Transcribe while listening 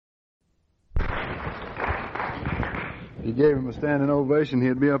you gave him a standing ovation,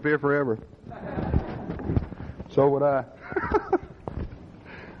 he'd be up here forever. So would I.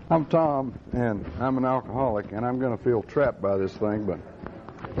 I'm Tom, and I'm an alcoholic, and I'm going to feel trapped by this thing, but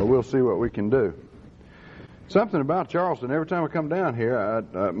we'll see what we can do. Something about Charleston, every time I come down here,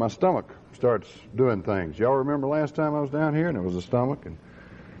 my stomach starts doing things. Y'all remember last time I was down here, and it was the stomach? And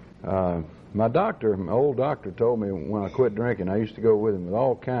my old doctor told me when I quit drinking, I used to go with him with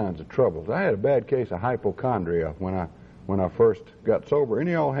all kinds of troubles. I had a bad case of hypochondria when I first got sober.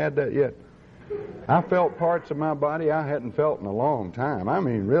 Any of y'all had that yet? I felt parts of my body I hadn't felt in a long time. I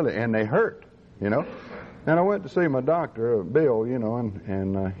mean, really, and they hurt, you know. And I went to see my doctor, Bill, you know,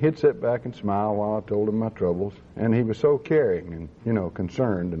 and he'd sit back and smile while I told him my troubles. And he was so caring and, you know,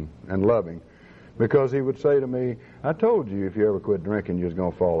 concerned and loving, because he would say to me, I told you if you ever quit drinking, you was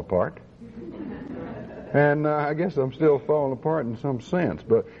going to fall apart. And I guess I'm still falling apart in some sense.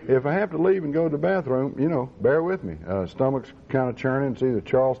 But if I have to leave and go to the bathroom, you know, bear with me. Stomach's kind of churning. It's either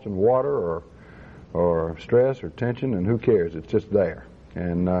Charleston water or stress or tension, and who cares? It's just there.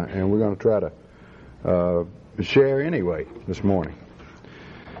 And we're going to try to share anyway this morning.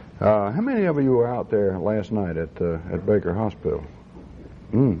 How many of you were out there last night at Baker Hospital?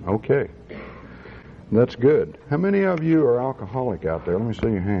 Okay. That's good. How many of you are alcoholic out there? Let me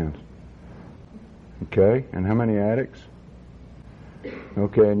see your hands. Okay. And how many addicts?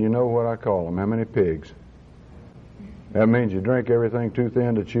 Okay. And you know what I call them. How many pigs? That means you drink everything too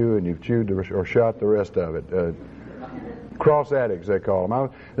thin to chew, and you've chewed or shot the rest of it. Cross addicts, they call them.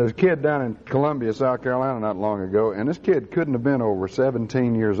 There was a kid down in Columbia, South Carolina not long ago, and this kid couldn't have been over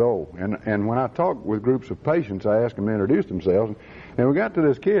 17 years old. And when I talked with groups of patients, I asked them to introduce themselves, and we got to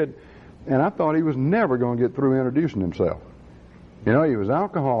this kid, and I thought he was never going to get through introducing himself. You know, he was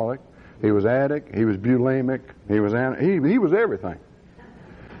alcoholic, he was addict, he was bulimic, he was everything.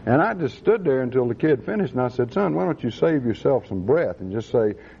 And I just stood there until the kid finished, and I said, son, why don't you save yourself some breath and just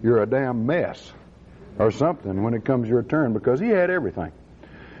say, you're a damn mess or something when it comes your turn, because he had everything.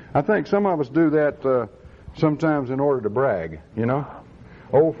 I think some of us do that sometimes in order to brag, you know.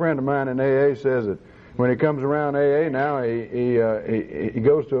 Old friend of mine in AA says that when he comes around AA now, he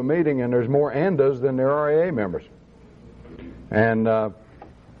goes to a meeting and there's more ANDAs than there are AA members. And there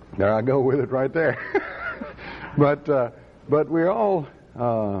I go with it right there. But we're all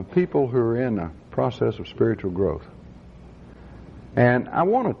people who are in a process of spiritual growth. And I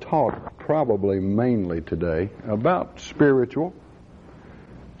want to talk probably mainly today about spirituality,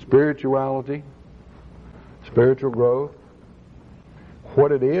 spiritual growth,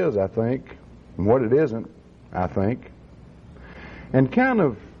 what it is, I think, and what it isn't, I think, and kind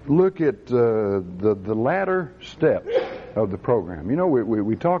of look at the latter steps of the program. You know,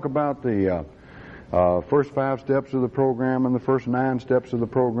 we talk about the first 5 steps of the program and the first 9 steps of the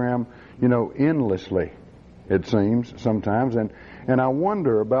program, you know, endlessly, it seems, sometimes. And I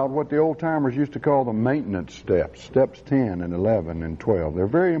wonder about what the old-timers used to call the maintenance steps, steps 10 and 11 and 12. They're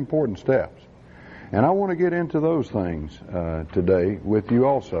very important steps. And I want to get into those things today with you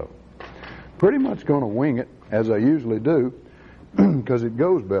also. Pretty much going to wing it, as I usually do, because it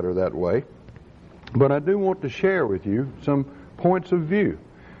goes better that way. But I do want to share with you some points of view.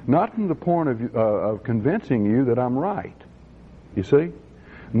 Not from the point of convincing you that I'm right, you see?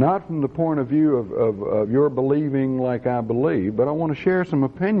 Not from the point of view of your believing like I believe, but I want to share some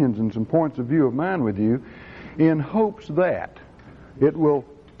opinions and some points of view of mine with you in hopes that it will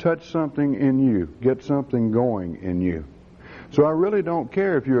touch something in you, get something going in you. So I really don't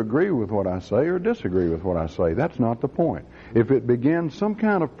care if you agree with what I say or disagree with what I say. That's not the point. If it begins some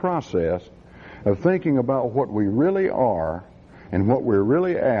kind of process of thinking about what we really are and what we're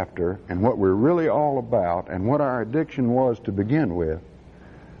really after and what we're really all about and what our addiction was to begin with,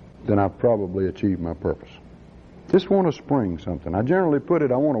 then I've probably achieved my purpose. Just want to spring something. I generally put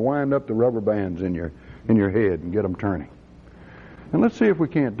it, I want to wind up the rubber bands in your head and get them turning. And let's see if we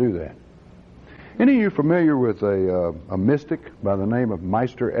can't do that. Any of you familiar with a mystic by the name of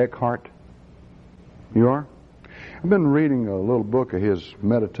Meister Eckhart? You are? I've been reading a little book of his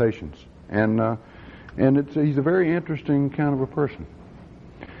meditations, and he's a very interesting kind of a person.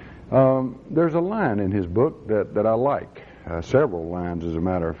 There's a line in his book that I like. Several lines, as a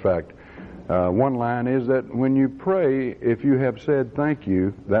matter of fact. One line is that when you pray, if you have said thank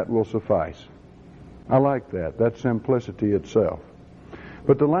you, that will suffice. I like that. That's simplicity itself.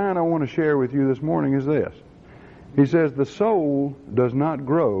 But the line I want to share with you this morning is this. He says, the soul does not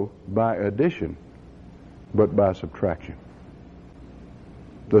grow by addition, but by subtraction.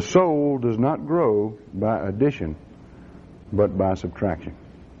 The soul does not grow by addition, but by subtraction.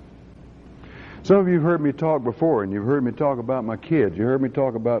 Some of you have heard me talk before, and you've heard me talk about my kids. You heard me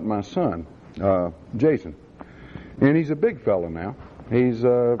talk about my son, Jason. And he's a big fella now. He's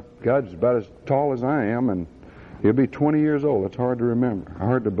God's about as tall as I am, and he'll be 20 years old. It's hard to remember,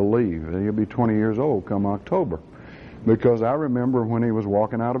 hard to believe that he'll be 20 years old come October. Because I remember when he was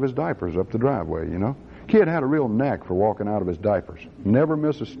walking out of his diapers up the driveway, you know. Kid had a real knack for walking out of his diapers. Never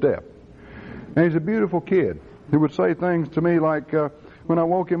miss a step. And he's a beautiful kid. He would say things to me like, when I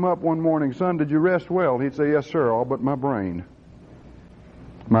woke him up one morning, "Son, did you rest well?" He'd say, "Yes, sir, all but my brain."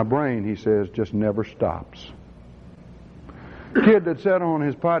 My brain, he says, just never stops. Kid that sat on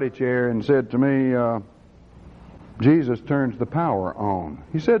his potty chair and said to me, "Jesus turns the power on."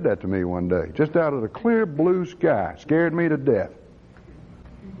 He said that to me one day, just out of the clear blue sky. Scared me to death.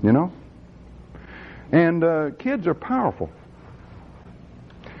 You know? And kids are powerful.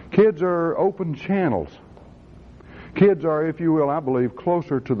 Kids are open channels. Kids are, if you will, I believe,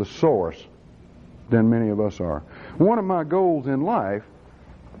 closer to the source than many of us are. One of my goals in life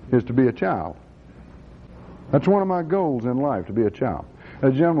is to be a child. That's one of my goals in life, to be a child.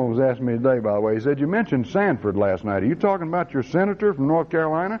 A gentleman was asking me today, by the way, he said, "You mentioned Sanford last night. Are you talking about your senator from North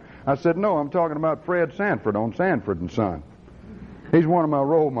Carolina?" I said, "No, I'm talking about Fred Sanford on Sanford and Son. He's one of my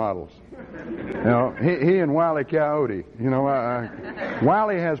role models. You know, he and Wile E. Coyote. You know,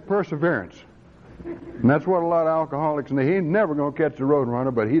 Wiley has perseverance. And that's what a lot of alcoholics need. He's never going to catch the road runner,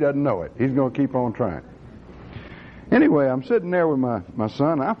 but he doesn't know it. He's going to keep on trying." Anyway, I'm sitting there with my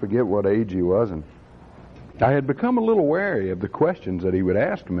son. I forget what age he was, and I had become a little wary of the questions that he would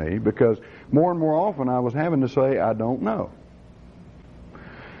ask me because more and more often I was having to say, "I don't know."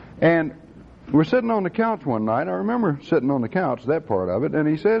 And we're sitting on the couch one night. I remember sitting on the couch, that part of it, and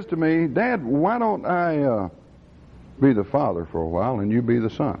he says to me, "Dad, why don't I be the father for a while and you be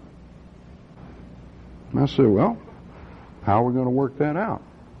the son?" And I said, "Well, how are we going to work that out?"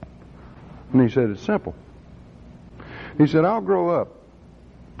 And he said, "It's simple." He said, "I'll grow up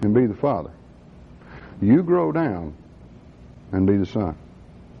and be the father. You grow down and be the son."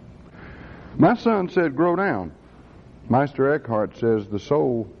 My son said, "Grow down." Meister Eckhart says the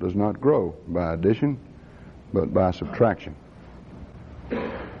soul does not grow by addition, but by subtraction.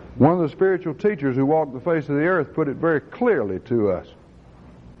 One of the spiritual teachers who walked the face of the earth put it very clearly to us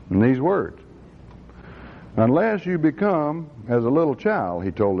in these words. "Unless you become as a little child,"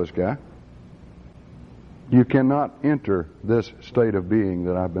 he told this guy, "you cannot enter this state of being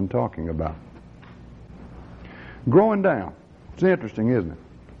that I've been talking about." Growing down. It's interesting, isn't it?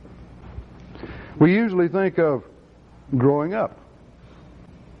 We usually think of growing up.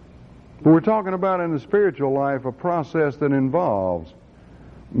 But we're talking about in the spiritual life a process that involves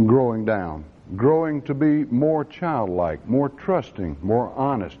growing down. Growing to be more childlike, more trusting, more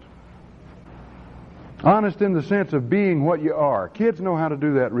honest. Honest in the sense of being what you are. Kids know how to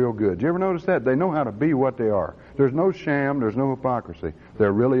do that real good. Do you ever notice that? They know how to be what they are. There's no sham, there's no hypocrisy.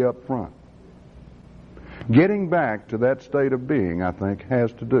 They're really up front. Getting back to that state of being, I think,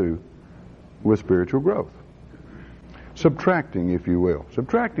 has to do with spiritual growth. Subtracting, if you will.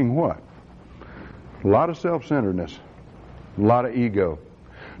 Subtracting what? A lot of self-centeredness. A lot of ego.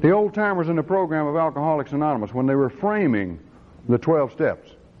 The old-timers in the program of Alcoholics Anonymous, when they were framing the 12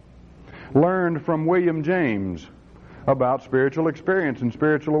 steps, learned from William James about spiritual experience and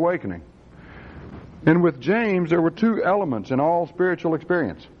spiritual awakening. And with James, there were two elements in all spiritual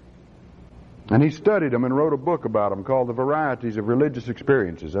experience. And he studied them and wrote a book about them called The Varieties of Religious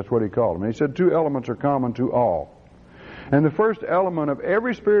Experiences. That's what he called them. And he said two elements are common to all. And the first element of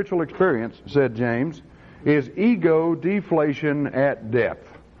every spiritual experience, said James, is ego deflation at depth.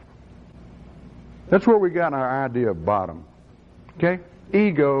 That's where we got our idea of bottom. Okay?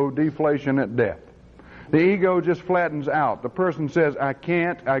 Ego deflation at depth. The ego just flattens out. The person says, "I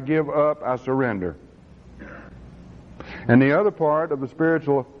can't, I give up, I surrender." And the other part of the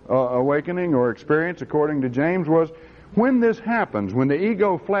spiritual awakening or experience, according to James, was when this happens, when the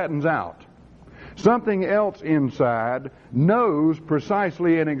ego flattens out, something else inside knows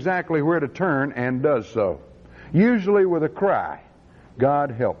precisely and exactly where to turn and does so. Usually with a cry,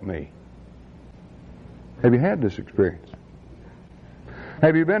 "God help me." Have you had this experience?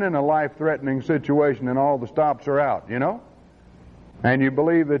 Have you been in a life-threatening situation and all the stops are out, you know? And you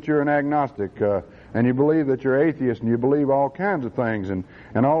believe that you're an agnostic, and you believe that you're atheist, and you believe all kinds of things, and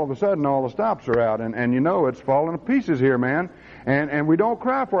all of a sudden all the stops are out, and you know it's falling to pieces here, man. And we don't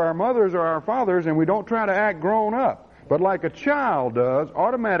cry for our mothers or our fathers, and we don't try to act grown up. But like a child does,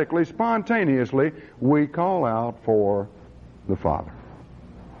 automatically, spontaneously, we call out for the Father.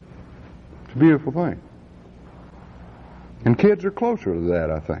 It's a beautiful thing. And kids are closer to that,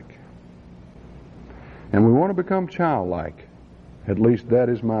 I think. And we want to become childlike. At least that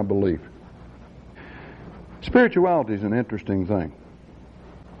is my belief. Spirituality is an interesting thing.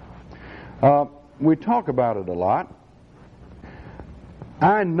 We talk about it a lot.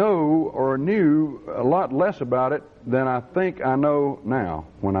 I know or knew a lot less about it than I think I know now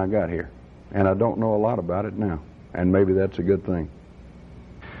when I got here. And I don't know a lot about it now. And maybe that's a good thing.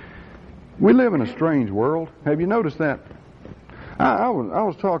 We live in a strange world. Have you noticed that? I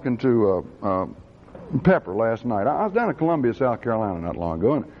was talking to Pepper last night. I was down in Columbia, South Carolina not long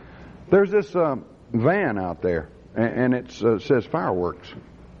ago, and there's this van out there, and it says fireworks.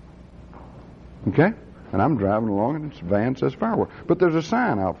 Okay? And I'm driving along, and this van says fireworks. But there's a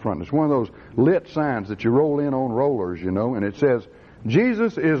sign out front. It's one of those lit signs that you roll in on rollers, you know, and it says,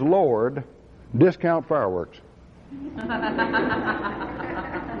 Jesus is Lord, discount fireworks.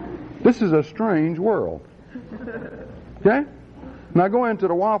 This is a strange world. Okay? And I go into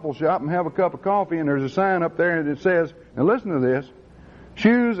the waffle shop and have a cup of coffee, and there's a sign up there, and it says, and listen to this,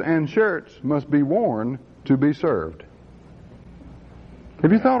 shoes and shirts must be worn to be served.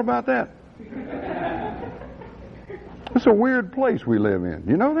 Have you thought about that? It's a weird place we live in.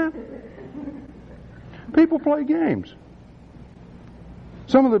 You know that? People play games.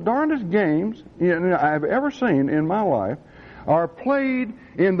 Some of the darndest games I've ever seen in my life are played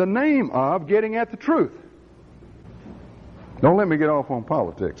in the name of getting at the truth. Don't let me get off on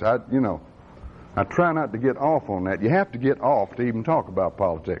politics. I try not to get off on that. You have to get off to even talk about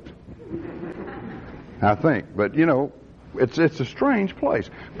politics, I think. But, it's a strange place.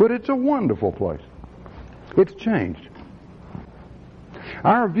 But it's a wonderful place. It's changed.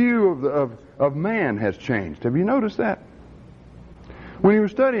 Our view of man has changed. Have you noticed that? When you were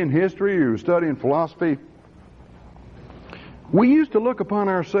studying history, you were studying philosophy, we used to look upon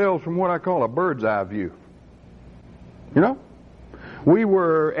ourselves from what I call a bird's eye view. We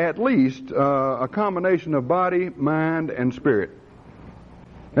were at least a combination of body, mind, and spirit.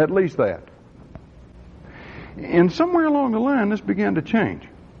 At least that. And somewhere along the line, this began to change.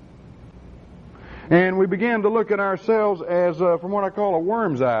 And we began to look at ourselves as from what I call a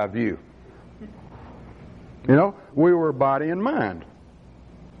worm's eye view. We were body and mind.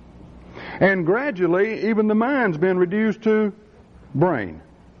 And gradually, even the mind's been reduced to brain.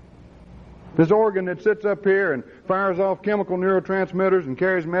 This organ that sits up here and fires off chemical neurotransmitters and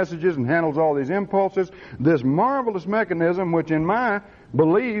carries messages and handles all these impulses, this marvelous mechanism, which in my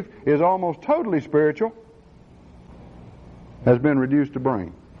belief is almost totally spiritual, has been reduced to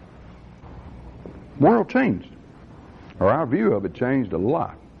brain. The world changed. Or our view of it changed a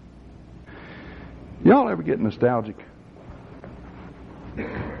lot. Y'all ever get nostalgic? You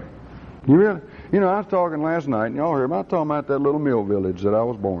really? I was talking last night, and y'all heard me. I was talking about that little mill village that I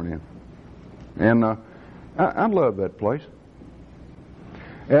was born in. And I love that place.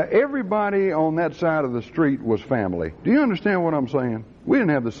 Everybody on that side of the street was family. Do you understand what I'm saying? We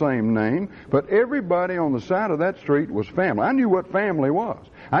didn't have the same name, but everybody on the side of that street was family. I knew what family was.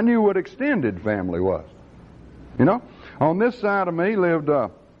 I knew what extended family was. On this side of me lived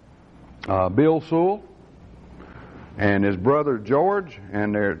Bill Sewell and his brother George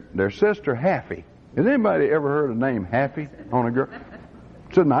and their sister Haffy. Has anybody ever heard the name Haffy on a girl?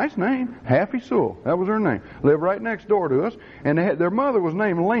 It's a nice name, Haffy Sewell. That was her name. Lived right next door to us, and their mother was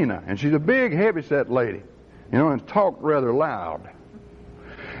named Lena, and she's a big, heavy-set lady, and talked rather loud.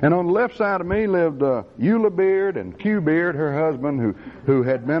 And on the left side of me lived Eula Beard and Q Beard, her husband, who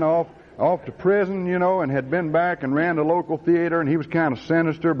had been off to prison, and had been back and ran the local theater, and he was kind of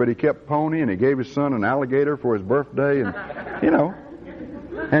sinister, but he kept pony, and he gave his son an alligator for his birthday, and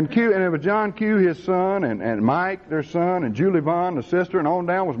And it was John Q, his son, and Mike, their son, and Julie Vaughn, the sister, and on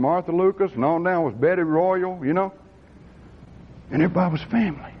down was Martha Lucas, and on down was Betty Royal, And everybody was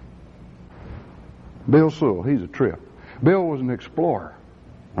family. Bill Sewell, he's a trip. Bill was an explorer,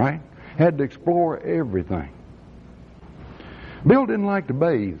 right? Had to explore everything. Bill didn't like to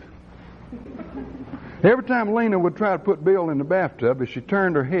bathe. Every time Lena would try to put Bill in the bathtub, if she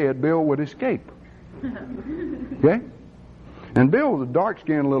turned her head, Bill would escape. Okay? And Bill was a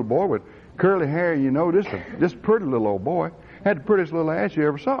dark-skinned little boy with curly hair, this pretty little old boy. Had the prettiest little ass you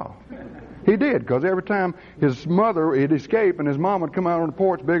ever saw. He did, because every time his mother, he'd escape, and his mom would come out on the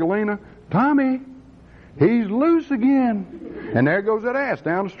porch, Big Lena, Tommy, he's loose again. And there goes that ass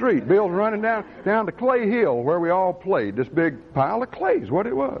down the street. Bill's running down to Clay Hill, where we all played. This big pile of clay is what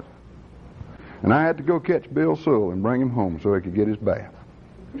it was. And I had to go catch Bill Sewell and bring him home so he could get his bath.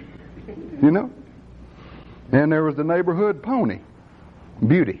 And there was the neighborhood pony,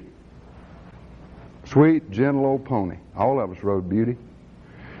 Beauty. Sweet, gentle old pony. All of us rode Beauty.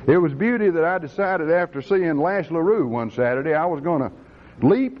 It was Beauty that I decided after seeing Lash LaRue one Saturday I was going to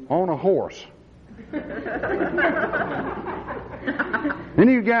leap on a horse. Any of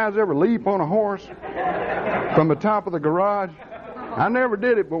you guys ever leap on a horse from the top of the garage? I never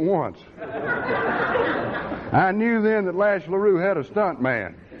did it but once. I knew then that Lash LaRue had a stunt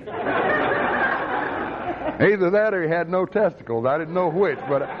man. Either that or he had no testicles. I didn't know which,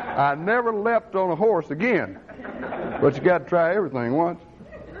 but I never leapt on a horse again. But you got to try everything once.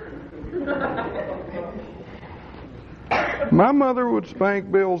 My mother would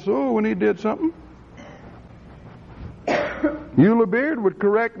spank Bill so when he did something. Eula Beard would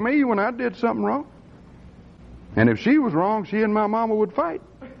correct me when I did something wrong. And if she was wrong, she and my mama would fight.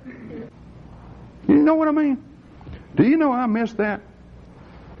 You know what I mean? Do you know I miss that?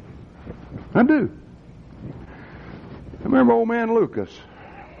 I do. I remember old man Lucas.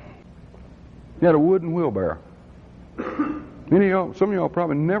 He had a wooden wheelbarrow. Some of y'all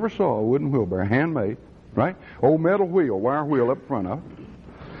probably never saw a wooden wheelbarrow, handmade, right? Old metal wheel, wire wheel up front of it.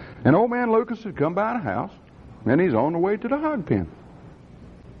 And old man Lucas had come by the house, and he's on the way to the hog pen.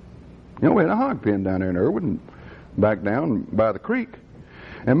 You know, we had a hog pen down there in Irwood and back down by the creek.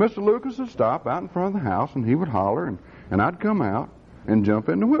 And Mr. Lucas would stop out in front of the house, and he would holler, and I'd come out and jump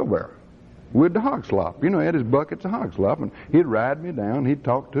in the wheelbarrow with the hog slop. You know, he had his buckets of hog slop, and he'd ride me down. He'd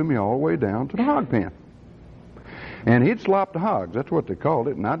talk to me all the way down to the hog pen. And he'd slop the hogs. That's what they called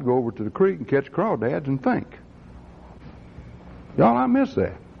it. And I'd go over to the creek and catch crawdads and think. Y'all, I miss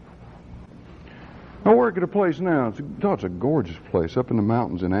that. I work at a place now. It's a gorgeous place up in the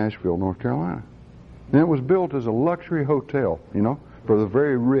mountains in Asheville, North Carolina. And it was built as a luxury hotel, you know, for the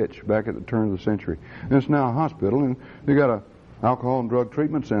very rich back at the turn of the century. And it's now a hospital, and they got a alcohol and drug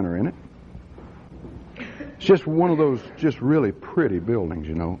treatment center in it. It's just one of those just really pretty buildings,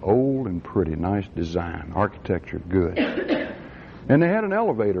 you know, old and pretty, nice design, architecture, good. And they had an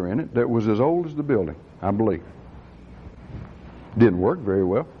elevator in it that was as old as the building, I believe. Didn't work very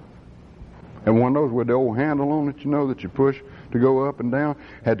well. And one of those with the old handle on it, you know, that you push to go up and down,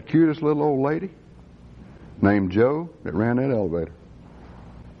 had the cutest little old lady named Joe that ran that elevator.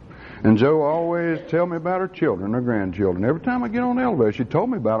 And Joe always tell me about her children, her grandchildren. Every time I get on the elevator, she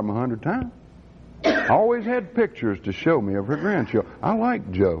told me about them 100 times. Always had pictures to show me of her grandchildren. I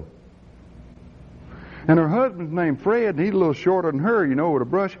like Joe. And her husband's named Fred, and he's a little shorter than her, you know, with a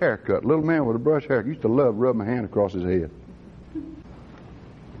brush haircut. Little man with a brush haircut. Used to love rubbing my hand across his head.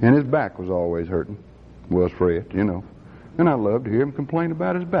 And his back was always hurting, was Fred, you know. And I loved to hear him complain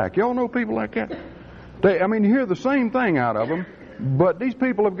about his back. Y'all know people like that? You hear the same thing out of them, but these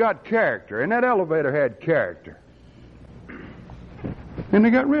people have got character, and that elevator had character. And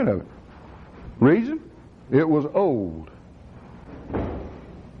they got rid of it. Reason? It was old.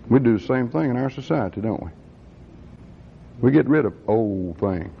 We do the same thing in our society, don't we? We get rid of old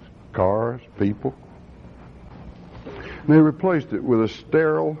things. Cars, people. And they replaced it with a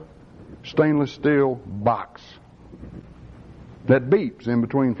sterile stainless steel box that beeps in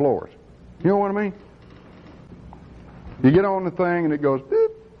between floors. You know what I mean? You get on the thing and it goes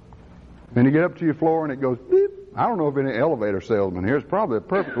beep. And you get up to your floor and it goes beep. I don't know if any elevator salesman here. It's probably a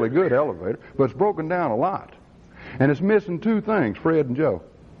perfectly good elevator, but it's broken down a lot. And it's missing two things, Fred and Joe.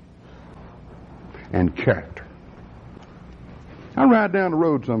 And character. I ride down the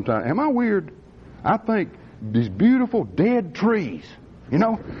road sometimes. Am I weird? I think these beautiful dead trees, you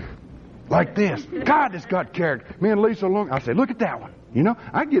know, like this. God, it's got character. Me and Lisa I say, look at that one. You know,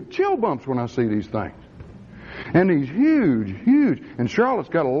 I get chill bumps when I see these things. And these huge, and Charlotte's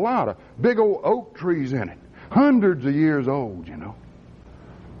got a lot of big old oak trees in it. Hundreds of years old, you know.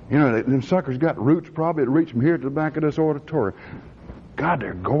 You know, them suckers got roots probably that reach from here to the back of this auditorium. God,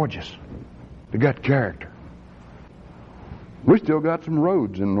 they're gorgeous. They got character. We still got some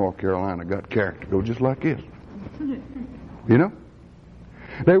roads in North Carolina got character. Go just like this. You know?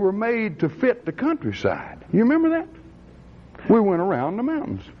 They were made to fit the countryside. You remember that? We went around the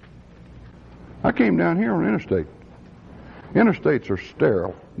mountains. I came down here on interstate. Interstates are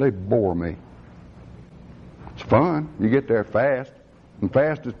sterile. They bore me. It's fun. You get there fast. And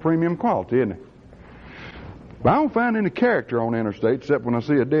fast is premium quality, isn't it? But I don't find any character on the interstate except when I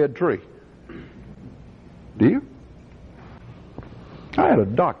see a dead tree. Do you? I had a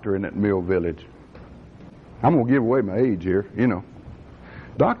doctor in that Mill Village. I'm going to give away my age here, you know.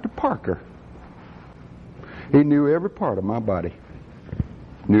 Dr. Parker. He knew every part of my body.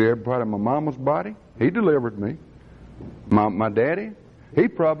 Knew every part of my mama's body. He delivered me. My daddy, he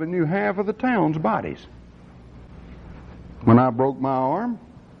probably knew half of the town's bodies. When I broke my arm,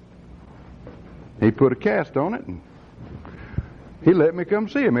 he put a cast on it, and he let me come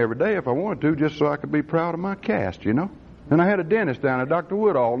see him every day if I wanted to, just so I could be proud of my cast, you know. And I had a dentist down there, Dr.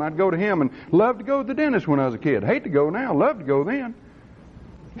 Woodall, and I'd go to him and loved to go to the dentist when I was a kid. Hate to go now, loved to go then.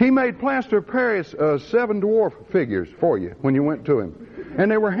 He made plaster of Paris 7 dwarf figures for you when you went to him. And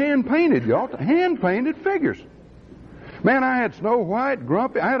they were hand-painted, y'all. Hand-painted figures. Man, I had Snow White,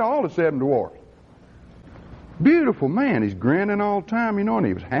 Grumpy. I had all the 7 dwarfs. Beautiful man. He's grinning all the time, you know, and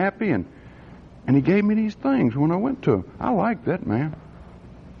he was happy, and he gave me these things when I went to him. I like that man.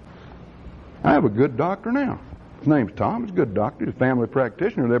 I have a good doctor now. His name's Tom. He's a good doctor. He's a family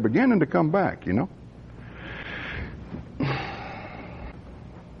practitioner. They're beginning to come back, you know.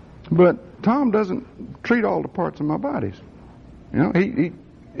 But Tom doesn't treat all the parts of my bodies. You know,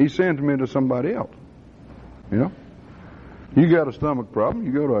 he sends me to somebody else. You know, you got a stomach problem,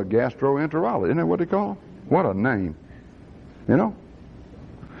 you go to a gastroenterologist. Isn't that what they call them? What a name. You know,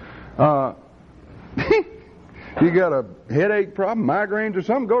 you got a headache problem, migraines or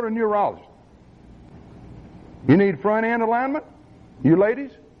something, go to a neurologist. You need front end alignment, you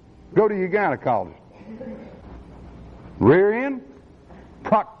ladies, go to your gynecologist. Rear end,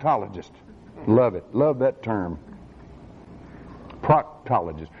 proctologist. Love it. Love that term.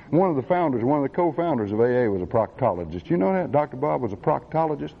 Proctologist. One of the co-founders of AA was a proctologist. You know that? Dr. Bob was a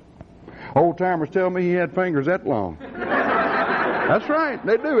proctologist. Old timers tell me he had fingers that long. That's right.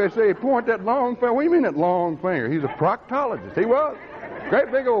 They do. They say he point that long finger. What do you mean that long finger? He's a proctologist. He was.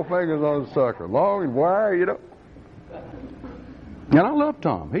 Great big old fingers on the sucker. Long and wire, you know. And I love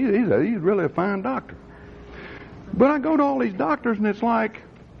Tom. He's really a fine doctor. But I go to all these doctors and it's like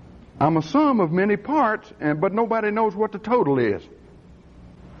I'm a sum of many parts, but nobody knows what the total is.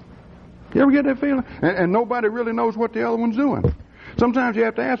 You ever get that feeling? And nobody really knows what the other one's doing. Sometimes you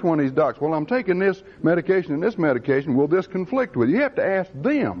have to ask one of these docs, well, I'm taking this medication and this medication. Will this conflict with you? You have to ask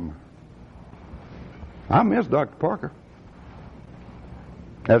them. I miss Dr. Parker.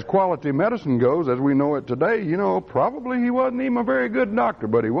 As quality medicine goes, as we know it today, you know, probably he wasn't even a very good doctor,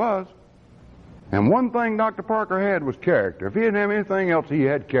 but he was. And one thing Dr. Parker had was character. If he didn't have anything else, he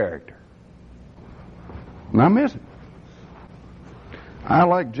had character. And I miss it. I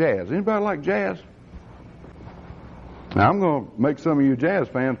like jazz. Anybody like jazz? Now, I'm going to make some of you jazz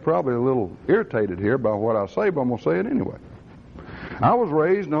fans probably a little irritated here by what I say, but I'm going to say it anyway. I was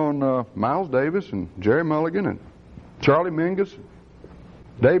raised on Miles Davis and Jerry Mulligan and Charlie Mingus,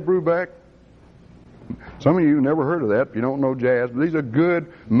 Dave Brubeck. Some of you never heard of that if you don't know jazz, but these are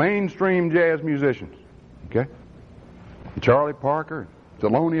good mainstream jazz musicians. Okay? Charlie Parker,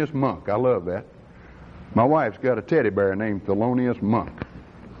 Thelonious Monk. I love that. My wife's got a teddy bear named Thelonious Monk.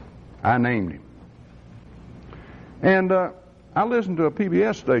 I named him. And I listen to a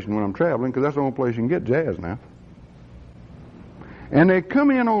PBS station when I'm traveling because that's the only place you can get jazz now. And they come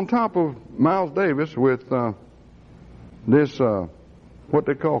in on top of Miles Davis with this what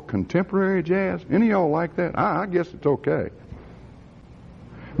they call contemporary jazz. Any of y'all like that? I guess it's okay.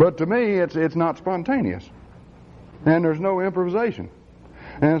 But to me, it's not spontaneous. And there's no improvisation.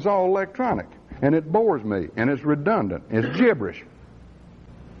 And it's all electronic. And it bores me. And it's redundant. It's gibberish.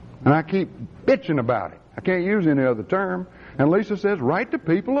 And I keep bitching about it. I can't use any other term. And Lisa says, write the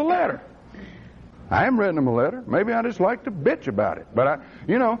people a letter. I haven't written them a letter. Maybe I just like to bitch about it. But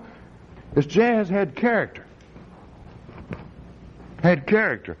this jazz had character. Had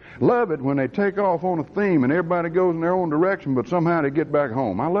character. Love it when they take off on a theme and everybody goes in their own direction, but somehow they get back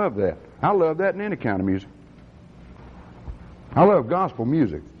home. I love that. I love that in any kind of music. I love gospel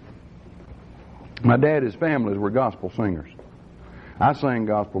music. My daddy's families were gospel singers. I sang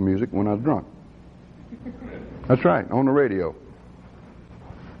gospel music when I was drunk. That's right, on the radio.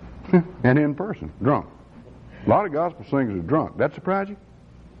 And in person, drunk. A lot of gospel singers are drunk. That surprise you?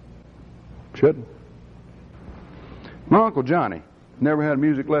 Shouldn't. My Uncle Johnny never had a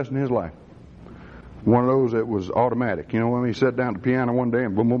music lesson in his life. One of those that was automatic. You know, when he sat down at the piano one day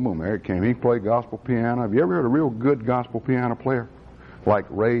and boom, boom, boom, there it came. He played gospel piano. Have you ever heard a real good gospel piano player? Like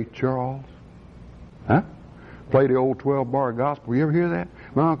Ray Charles? Huh? Play the old 12-bar gospel. You ever hear that?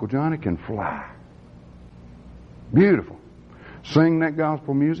 My Uncle Johnny can fly. Beautiful. Sing that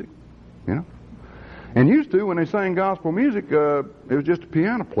gospel music, you know. And used to, when they sang gospel music, it was just a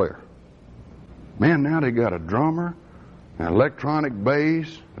piano player. Man, now they got a drummer, an electronic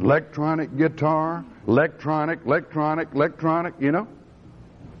bass, electronic guitar, electronic, you know.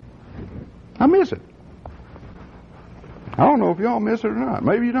 I miss it. I don't know if y'all miss it or not.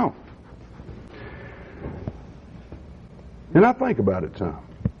 Maybe you don't. And I think about it some.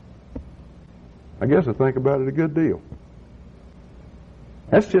 I guess I think about it a good deal.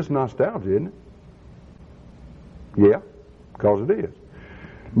 That's just nostalgia, isn't it? Yeah, because it is.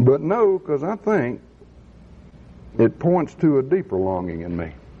 But no, because I think it points to a deeper longing in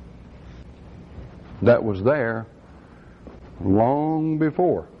me that was there long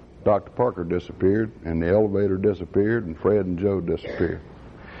before Dr. Parker disappeared and the elevator disappeared and Fred and Joe disappeared.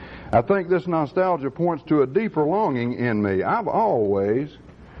 I think this nostalgia points to a deeper longing in me. I've always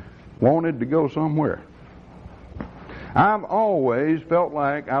wanted to go somewhere. I've always felt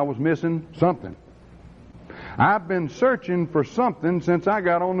like I was missing something. I've been searching for something since I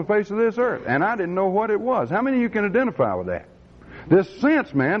got on the face of this earth, and I didn't know what it was. How many of you can identify with that? This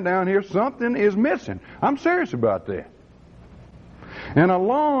sense, man, down here, something is missing. I'm serious about that. And I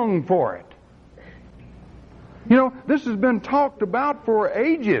long for it. You know, this has been talked about for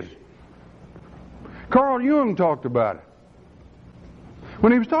ages. Carl Jung talked about it.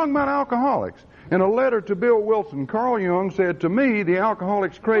 When he was talking about alcoholics, in a letter to Bill Wilson, Carl Jung said, "To me, the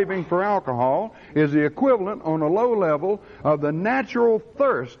alcoholic's craving for alcohol is the equivalent on a low level of the natural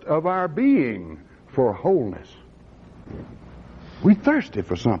thirst of our being for wholeness." We thirsty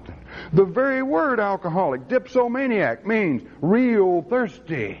for something. The very word alcoholic, dipsomaniac, means real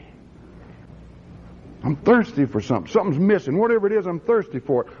thirsty. I'm thirsty for something. Something's missing. Whatever it is, I'm thirsty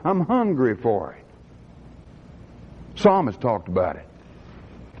for it. I'm hungry for it. Psalmist talked about it.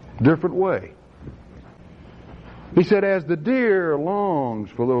 Different way. He said, "As the deer longs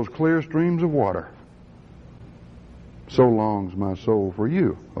for those clear streams of water, so longs my soul for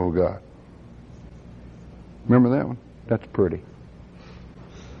you, O God." Remember that one? That's pretty.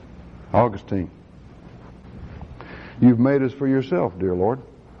 Augustine. "You've made us for yourself, dear Lord,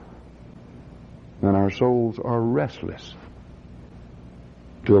 and our souls are restless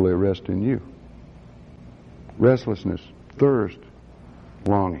till they rest in you." Restlessness, thirst,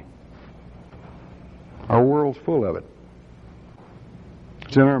 longing. Our world's full of it.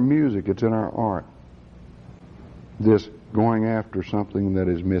 It's in our music, it's in our art. This going after something that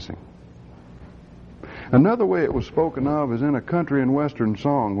is missing. Another way it was spoken of is in a country and western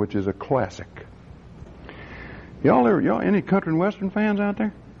song, which is a classic. Y'all any country and western fans out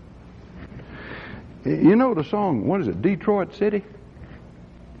there? You know the song, what is it, Detroit City?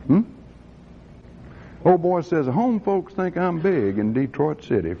 Old boy says, "Home folks think I'm big in Detroit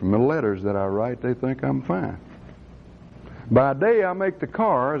City. From the letters that I write, they think I'm fine. By day I make the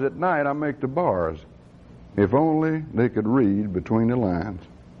cars, at night I make the bars. If only they could read between the lines.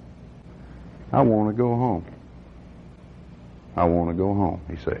 I want to go home. I want to go home,"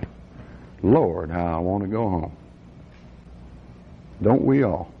 he said. Lord, how I want to go home. Don't we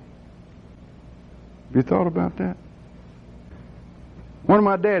all? Have you thought about that? One of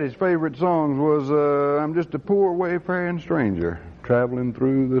my daddy's favorite songs was, "I'm just a poor wayfaring stranger, traveling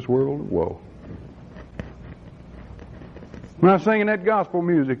through this world of woe." When I was singing that gospel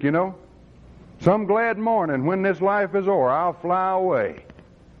music, you know, "Some glad morning when this life is o'er, I'll fly away."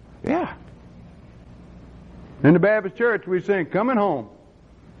 Yeah. In the Baptist church we sing, "Coming home.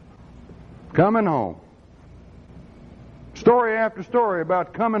 Coming home." Story after story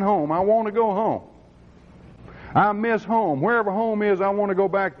about coming home. I want to go home. I miss home. Wherever home is, I want to go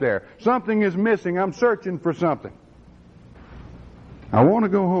back there. Something is missing. I'm searching for something. I want to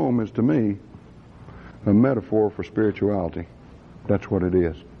go home is, to me, a metaphor for spirituality. That's what it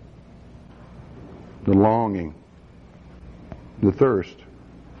is. The longing, the thirst,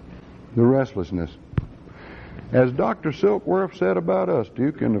 the restlessness. As Dr. Silkworth said about us,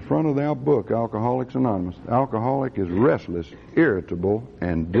 Duke, in the front of our book, Alcoholics Anonymous, alcoholic is restless, irritable,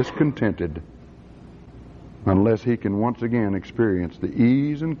 and discontented unless he can once again experience the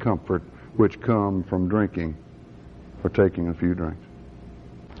ease and comfort which come from drinking or taking a few drinks.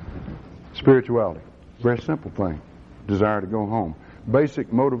 Spirituality, very simple thing. Desire to go home.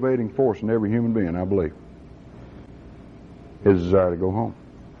 Basic motivating force in every human being, I believe, is desire to go home.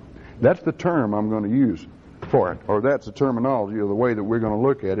 That's the term I'm going to use for it, or that's the terminology, or the way that we're going to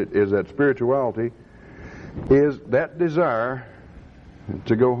look at it, is that spirituality is that desire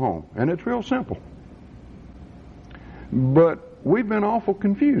to go home. And it's real simple. But we've been awful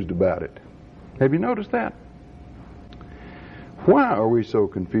confused about it. Have you noticed that? Why are we so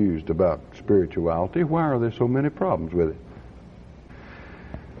confused about spirituality? Why are there so many problems with it?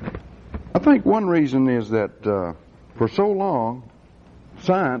 I think one reason is that for so long,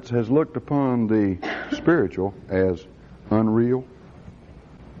 science has looked upon the spiritual as unreal,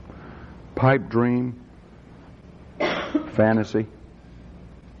 pipe dream, fantasy.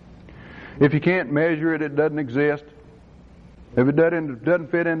 If you can't measure it, it doesn't exist. If it doesn't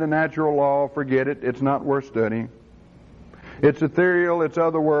fit into natural law, forget it. It's not worth studying. It's ethereal, it's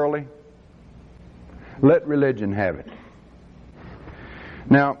otherworldly. Let religion have it.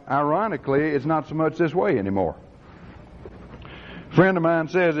 Now, ironically, it's not so much this way anymore. A friend of mine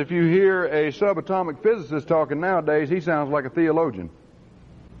says if you hear a subatomic physicist talking nowadays, he sounds like a theologian.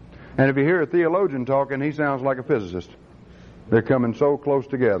 And if you hear a theologian talking, he sounds like a physicist. They're coming so close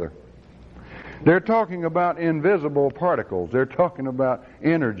together. They're talking about invisible particles. They're talking about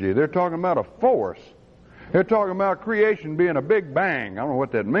energy. They're talking about a force. They're talking about creation being a big bang. I don't know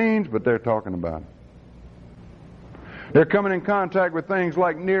what that means, but they're talking about it. They're coming in contact with things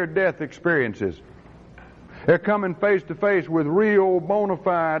like near-death experiences. They're coming face to face with real and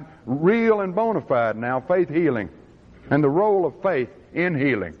bona fide now, faith healing and the role of faith in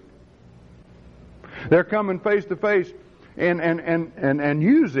healing. They're coming face to face and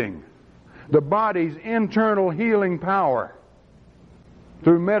using the body's internal healing power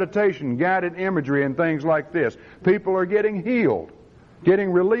through meditation, guided imagery, and things like this. People are getting healed,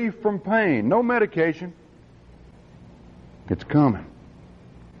 getting relief from pain. No medication. It's coming.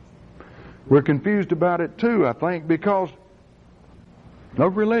 We're confused about it too, I think, because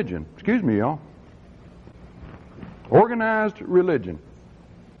of religion. Excuse me, y'all. Organized religion.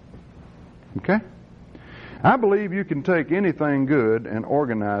 Okay? I believe you can take anything good and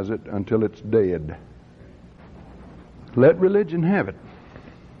organize it until it's dead. Let religion have it.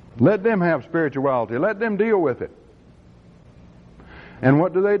 Let them have spirituality. Let them deal with it. And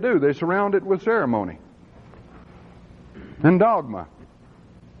what do? They surround it with ceremony and dogma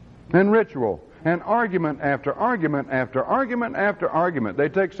and ritual and argument after argument after argument after argument. They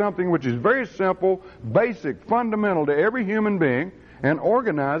take something which is very simple, basic, fundamental to every human being and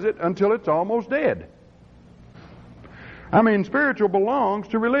organize it until it's almost dead. I mean, spiritual belongs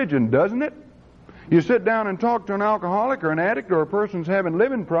to religion, doesn't it? You sit down and talk to an alcoholic or an addict or a person who's having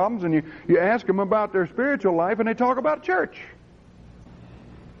living problems, and you ask them about their spiritual life, and they talk about church.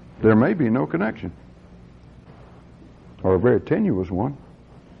 There may be no connection, or a very tenuous one.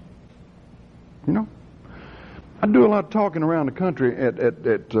 You know, I do a lot of talking around the country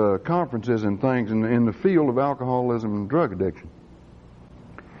at conferences and things in the field of alcoholism and drug addiction.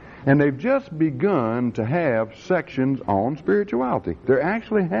 And they've just begun to have sections on spirituality. They're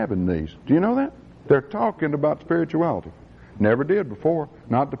actually having these. Do you know that? They're talking about spirituality. Never did before.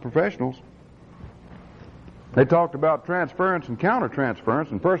 Not the professionals. They talked about transference and countertransference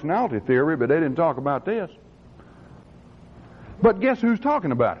and personality theory, but they didn't talk about this. But guess who's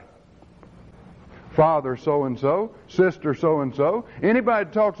talking about it? Father so-and-so, sister so-and-so. Anybody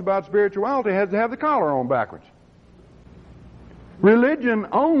that talks about spirituality has to have the collar on backwards. Religion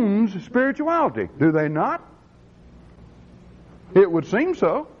owns spirituality, do they not? It would seem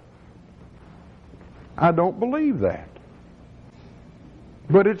so. I don't believe that.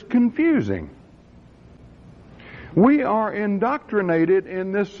 But it's confusing. We are indoctrinated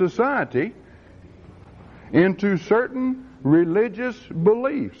in this society into certain religious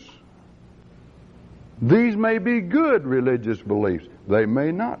beliefs. These may be good religious beliefs. They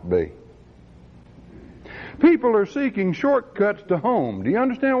may not be. People are seeking shortcuts to home. Do you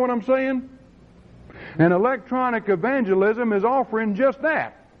understand what I'm saying? And electronic evangelism is offering just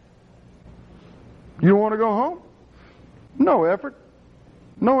that. You want to go home? No effort.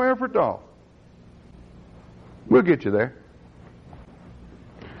 No effort at all. We'll get you there.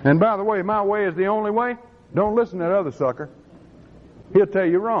 And by the way, my way is the only way. Don't listen to that other sucker. He'll tell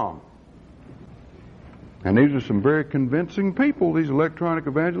you wrong. And these are some very convincing people, these electronic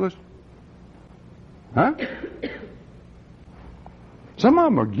evangelists. Huh? Some of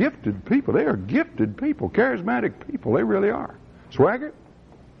them are gifted people. They are gifted people, charismatic people. They really are. Swaggart?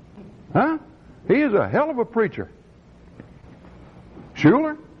 Huh? He is a hell of a preacher.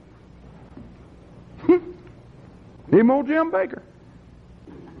 Schuler? Him old Jim Baker.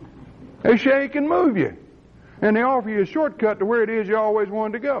 They shake and move you. And they offer you a shortcut to where it is you always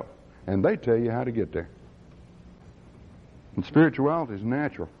wanted to go. And they tell you how to get there. And spirituality is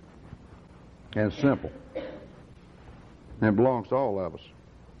natural and simple. And it belongs to all of us.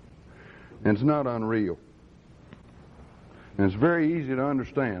 And it's not unreal. And it's very easy to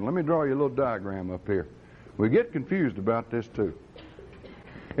understand. Let me draw you a little diagram up here. We get confused about this too.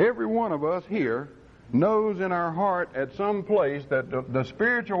 Every one of us here knows in our heart at some place that the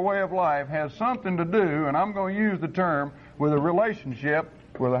spiritual way of life has something to do, and I'm going to use the term, with a relationship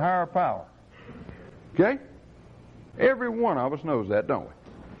with a higher power. Okay? Every one of us knows that, don't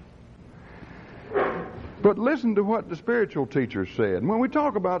we? But listen to what the spiritual teachers said. When we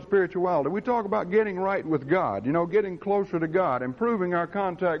talk about spirituality, we talk about getting right with God, getting closer to God, improving our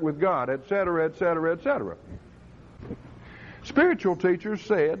contact with God, etc., etc., etc. Spiritual teachers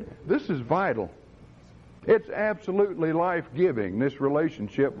said this is vital. It's absolutely life-giving, this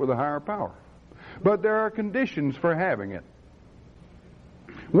relationship with a higher power. But there are conditions for having it.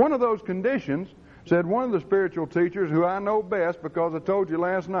 One of those conditions, said one of the spiritual teachers who I know best, because I told you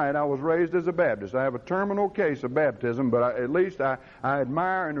last night I was raised as a Baptist. I have a terminal case of baptism, but at least I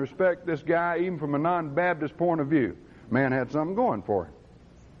admire and respect this guy even from a non-Baptist point of view. Man had something going for him.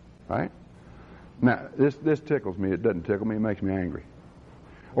 Right? Now, this tickles me. It doesn't tickle me. It makes me angry.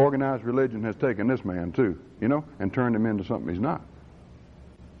 Organized religion has taken this man too, and turned him into something he's not.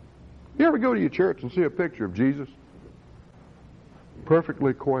 You ever go to your church and see a picture of Jesus?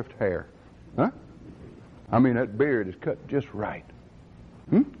 Perfectly coiffed hair. Huh? I mean, that beard is cut just right.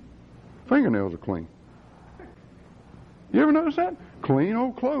 Fingernails are clean. You ever notice that? Clean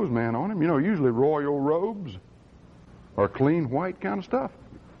old clothes, man, on him. You know, usually royal robes or clean white kind of stuff.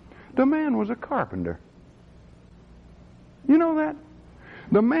 The man was a carpenter. You know that?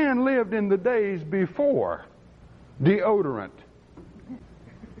 The man lived in the days before deodorant.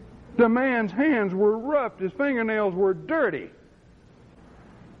 The man's hands were rough. His fingernails were dirty.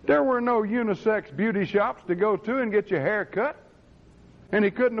 There were no unisex beauty shops to go to and get your hair cut. And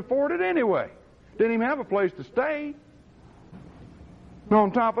he couldn't afford it anyway. Didn't even have a place to stay. And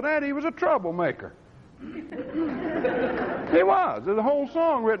on top of that, he was a troublemaker. He was. There's a whole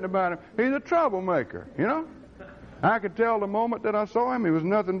song written about him. He's a troublemaker, you know. I could tell the moment that I saw him, he was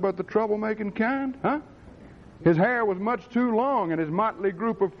nothing but the troublemaking kind, huh? His hair was much too long, and his motley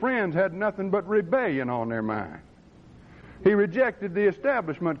group of friends had nothing but rebellion on their mind. He rejected the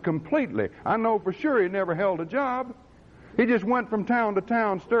establishment completely. I know for sure he never held a job. He just went from town to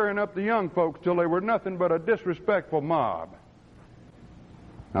town stirring up the young folks till they were nothing but a disrespectful mob.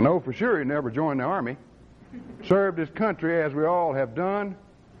 I know for sure he never joined the army. Served his country as we all have done.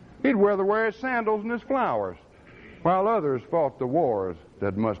 He'd rather wear his sandals and his flowers, while others fought the wars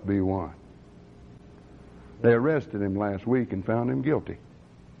that must be won. They arrested him last week and found him guilty.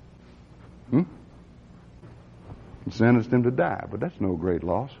 And sentenced him to die, but that's no great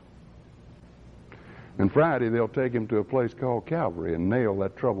loss. And Friday they'll take him to a place called Calvary and nail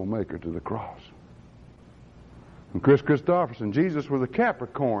that troublemaker to the cross. And Chris Christopherson, Jesus was a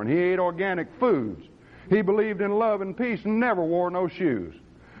Capricorn. He ate organic foods. He believed in love and peace and never wore no shoes.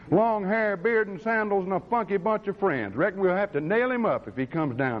 Long hair, beard, and sandals, and a funky bunch of friends. Reckon we'll have to nail him up if he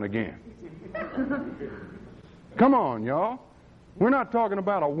comes down again. Come on, y'all. We're not talking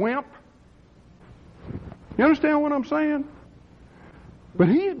about a wimp. You understand what I'm saying? But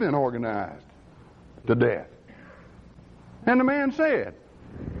he's been organized to death. And the man said,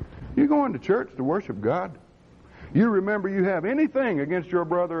 "You going to church to worship God? You remember you have anything against your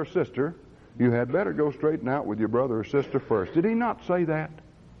brother or sister, you had better go straighten out with your brother or sister first." Did he not say that?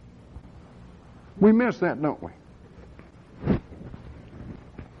 We miss that, don't we?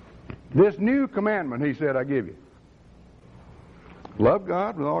 This new commandment, he said, I give you. Love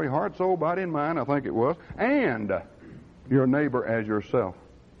God with all your heart, soul, body, and mind, I think it was, and your neighbor as yourself.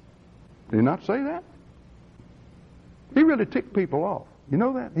 Did he not say that? He really ticked people off. You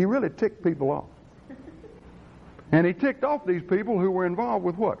know that? He really ticked people off. And he ticked off these people who were involved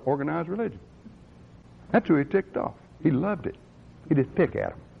with what? Organized religion. That's who he ticked off. He loved it. He just pick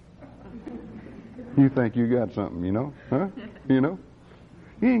at them. You think you got something, you know? Huh? You know?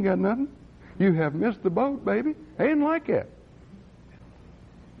 You ain't got nothing. You have missed the boat, baby. They didn't like that.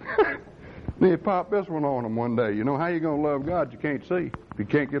 Then he popped this one on them one day. You know, how you going to love God you can't see? If you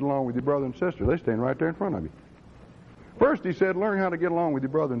can't get along with your brother and sister, they stand right there in front of you. First he said, learn how to get along with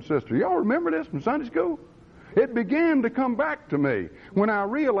your brother and sister. Y'all remember this from Sunday school? It began to come back to me when I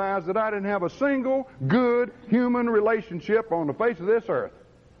realized that I didn't have a single good human relationship on the face of this earth.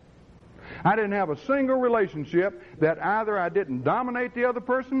 I didn't have a single relationship that either I didn't dominate the other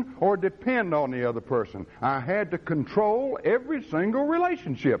person or depend on the other person. I had to control every single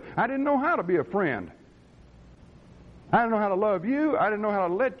relationship. I didn't know how to be a friend. I didn't know how to love you. I didn't know how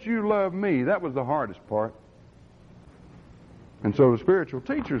to let you love me. That was the hardest part. And so the spiritual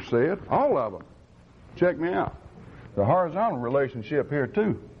teachers said, all of them, check me out, the horizontal relationship here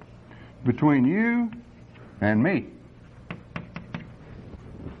too, between you and me.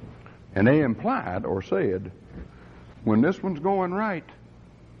 And they implied or said, when this one's going right,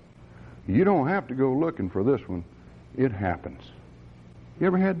 you don't have to go looking for this one. It happens. You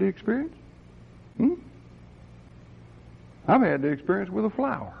ever had the experience? I've had the experience with a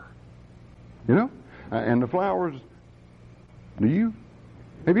flower. You know? And the flowers, do you?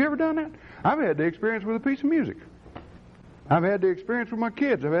 Have you ever done that? I've had the experience with a piece of music. I've had the experience with my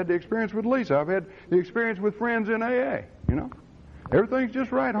kids. I've had the experience with Lisa. I've had the experience with friends in AA, you know? Everything's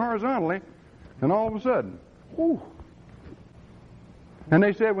just right horizontally, and all of a sudden, whoo. And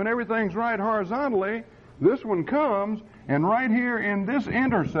they said when everything's right horizontally, this one comes, and right here in this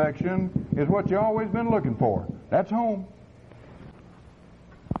intersection is what you've always been looking for. That's home.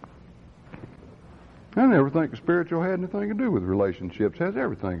 I never think the spiritual had anything to do with relationships. It has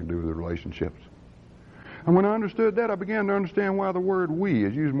everything to do with the relationships. And when I understood that, I began to understand why the word we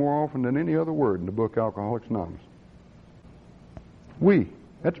is used more often than any other word in the book Alcoholics Anonymous. We,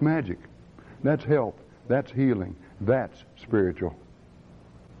 that's magic. That's health. That's healing. That's spiritual.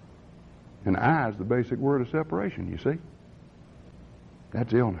 And I is the basic word of separation, you see.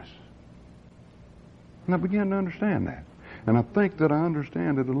 That's illness. And I began to understand that. And I think that I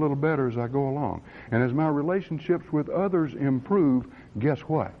understand it a little better as I go along. And as my relationships with others improve, guess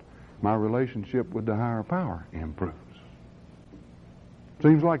what? My relationship with the higher power improves.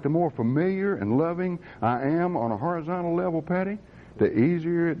 Seems like the more familiar and loving I am on a horizontal level, Patty, the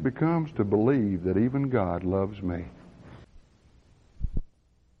easier it becomes to believe that even God loves me.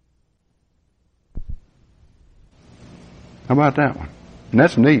 How about that one? And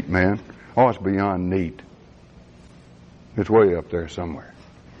that's neat, man. Oh, it's beyond neat. It's way up there somewhere.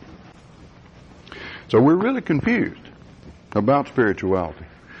 So we're really confused about spirituality.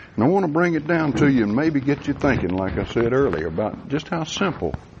 And I want to bring it down to you and maybe get you thinking, like I said earlier, about just how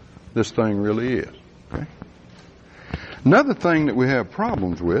simple this thing really is. Okay? Another thing that we have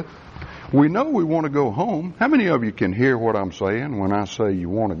problems with, we know we want to go home. How many of you can hear what I'm saying when I say you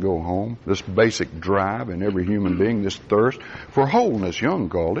want to go home? This basic drive in every human being, this thirst for wholeness, Young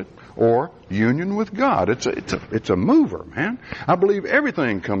called it, or union with God. It's a mover, man. I believe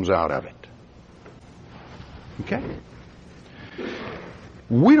everything comes out of it. Okay?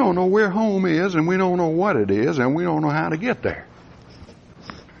 We don't know where home is, and we don't know what it is, and we don't know how to get there.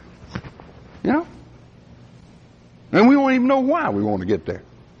 You know? And we don't even know why we want to get there.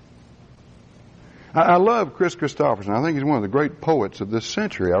 I love Chris Christopherson. I think he's one of the great poets of this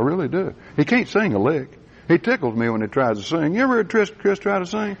century. I really do. He can't sing a lick. He tickles me when he tries to sing. You ever heard Chris try to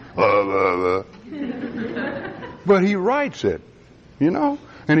sing? But he writes it, you know?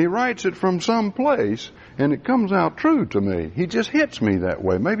 And he writes it from some place, and it comes out true to me. He just hits me that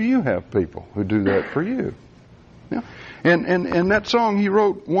way. Maybe you have people who do that for you. Yeah? And that song he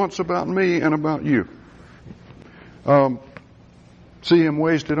wrote once about me and about you. See him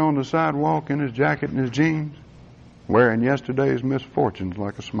wasted on the sidewalk in his jacket and his jeans, wearing yesterday's misfortunes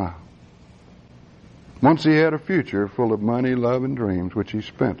like a smile. Once he had a future full of money, love, and dreams, which he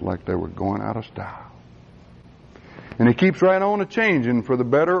spent like they were going out of style. And he keeps right on a-changing for the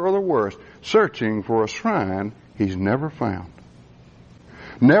better or the worse, searching for a shrine he's never found.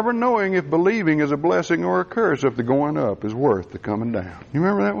 Never knowing if believing is a blessing or a curse, if the going up is worth the coming down. You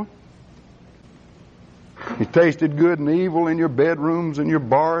remember that one? He tasted good and evil in your bedrooms and your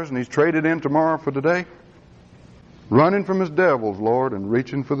bars, and he's traded in tomorrow for today. Running from his devils, Lord, and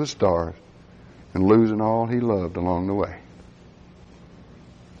reaching for the stars, and losing all he loved along the way.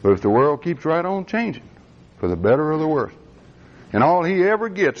 But if the world keeps right on changing, for the better or the worse, and all he ever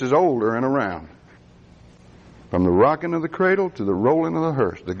gets is older and around, from the rocking of the cradle to the rolling of the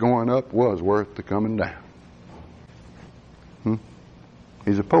hearse, the going up was worth the coming down.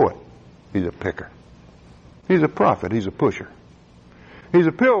 He's a poet. He's a picker. He's a prophet. He's a pusher. He's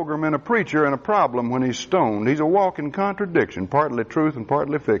a pilgrim and a preacher and a problem when he's stoned. He's a walking contradiction, partly truth and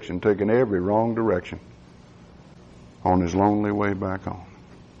partly fiction, taking every wrong direction on his lonely way back home.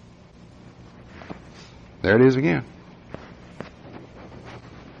 There it is again.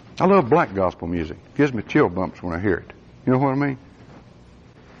 I love black gospel music. It gives me chill bumps when I hear it. You know what I mean?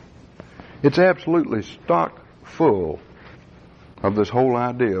 It's absolutely stock full of this whole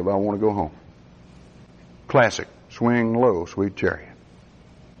idea of I want to go home. Classic, swing low, sweet chariot,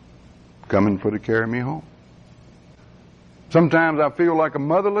 coming for to carry me home. Sometimes I feel like a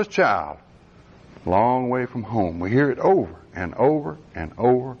motherless child, long way from home. We hear it over and over and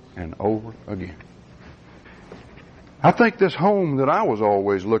over and over again. I think this home that I was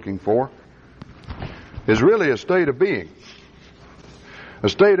always looking for is really a state of being. A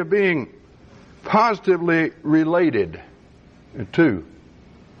state of being positively related to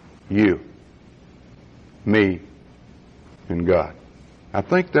you, me, and God. I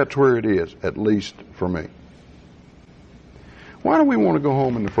think that's where it is, at least for me. Why do we want to go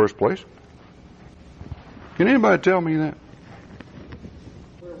home in the first place? Can anybody tell me that?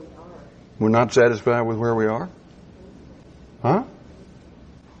 Where we are. We're not satisfied with where we are? Huh?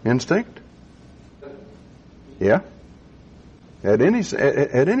 Instinct? Yeah? At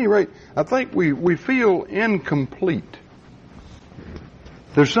any rate, I think we feel incomplete.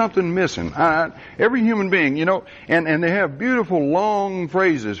 There's something missing. Every human being, you know, and they have beautiful long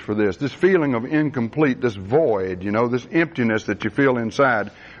phrases for this feeling of incomplete, this void, you know, this emptiness that you feel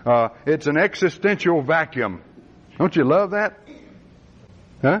inside. It's an existential vacuum. Don't you love that?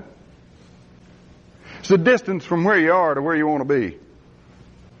 Huh? It's the distance from where you are to where you want to be.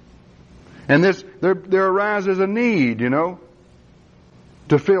 And there arises a need, you know,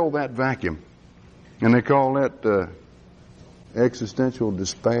 to fill that vacuum. And they call that existential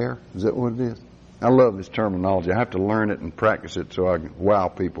despair. Is that what it is? I love this terminology. I have to learn it and practice it so I can wow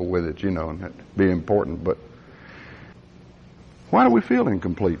people with it, you know, and that'd be important. But why do we feel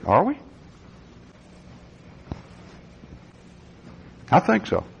incomplete? Are we? I think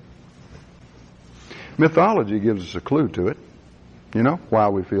so. Mythology gives us a clue to it. You know, why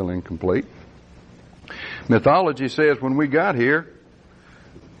we feel incomplete. Mythology says when we got here,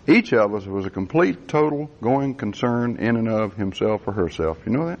 each of us was a complete, total, going concern in and of himself or herself.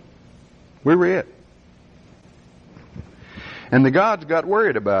 You know that? We were it. And the gods got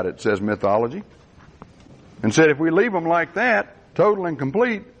worried about it, says mythology, and said if we leave them like that, total and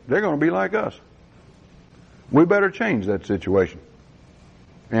complete, they're going to be like us. We better change that situation.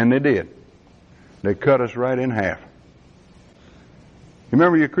 And they did. They cut us right in half. You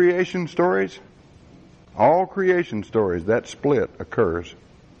remember your creation stories? All creation stories, that split occurs.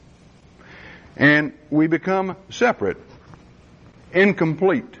 And we become separate,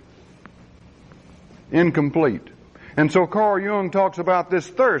 incomplete. Incomplete. And so Carl Jung talks about this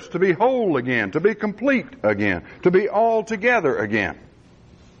thirst to be whole again, to be complete again, to be all together again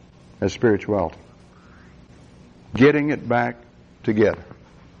as spirituality. Getting it back together.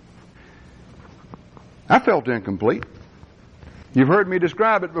 I felt incomplete. You've heard me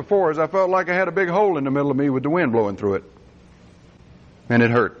describe it before as I felt like I had a big hole in the middle of me with the wind blowing through it. And it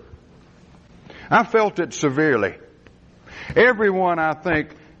hurt. I felt it severely. Everyone, I think,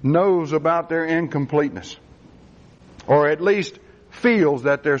 knows about their incompleteness. Or at least feels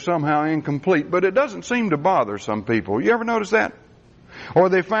that they're somehow incomplete. But it doesn't seem to bother some people. You ever notice that? Or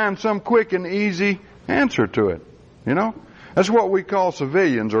they find some quick and easy answer to it. You know? That's what we call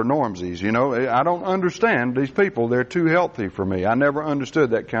civilians or normsies, you know. I don't understand these people. They're too healthy for me. I never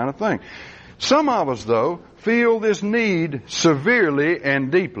understood that kind of thing. Some of us, though, feel this need severely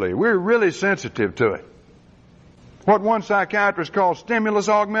and deeply. We're really sensitive to it. What one psychiatrist calls stimulus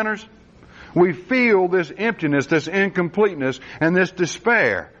augmenters. We feel this emptiness, this incompleteness, and this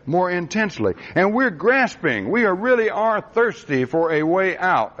despair more intensely. And we're grasping. We really are thirsty for a way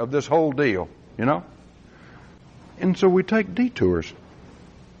out of this whole deal, you know. And so we take detours.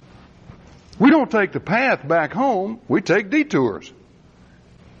 We don't take the path back home. We take detours.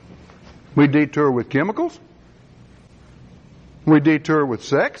 We detour with chemicals. We detour with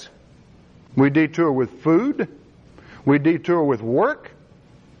sex. We detour with food. We detour with work.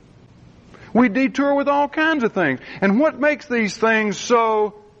 We detour with all kinds of things. And what makes these things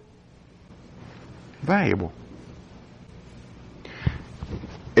so valuable?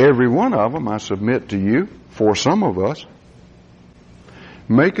 Every one of them, I submit to you, for some of us,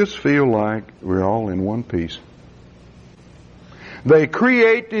 make us feel like we're all in one piece. They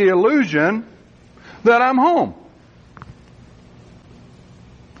create the illusion that I'm home.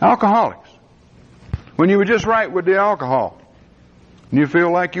 Alcoholics. When you were just right with the alcohol, and you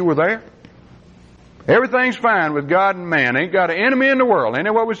feel like you were there, everything's fine with God and man. Ain't got an enemy in the world. Ain't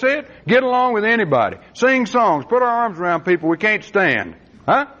that what we said? Get along with anybody. Sing songs. Put our arms around people we can't stand.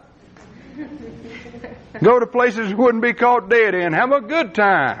 Huh? Go to places you wouldn't be caught dead in. Have a good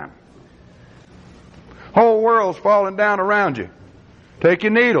time. Whole world's falling down around you. Take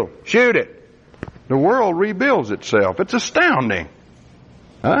your needle. Shoot it. The world rebuilds itself. It's astounding.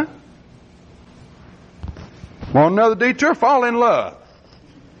 Huh? Want another detour? Fall in love.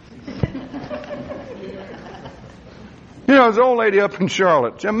 You know, there's an old lady up in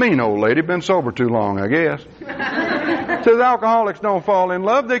Charlotte. She's a mean old lady. Been sober too long, I guess. Says alcoholics don't fall in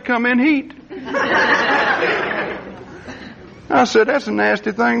love. They come in heat. I said, that's a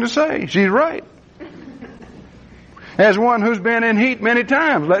nasty thing to say. She's right. As one who's been in heat many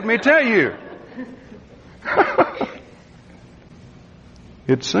times, let me tell you.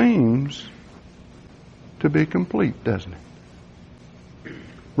 It seems to be complete, doesn't it?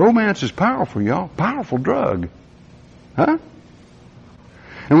 Romance is powerful, y'all. Powerful drug. Huh?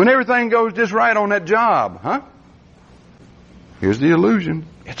 And when everything goes just right on that job, huh? Here's the illusion.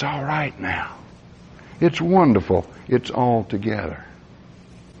 It's all right now. It's wonderful. It's all together.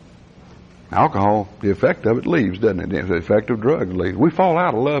 Alcohol, the effect of it leaves, doesn't it? The effect of drugs leaves. We fall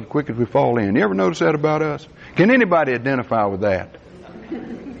out of love quick as we fall in. You ever notice that about us? Can anybody identify with that?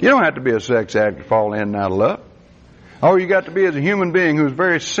 You don't have to be a sex addict to fall in and out of love. All you got to be is a human being who's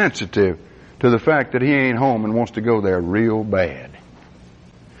very sensitive to the fact that he ain't home and wants to go there real bad.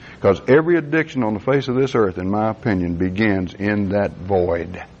 Because every addiction on the face of this earth, in my opinion, begins in that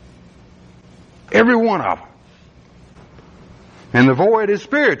void. Every one of them. And the void is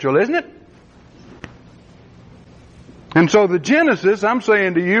spiritual, isn't it? And so the genesis, I'm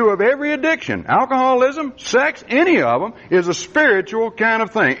saying to you, of every addiction, alcoholism, sex, any of them, is a spiritual kind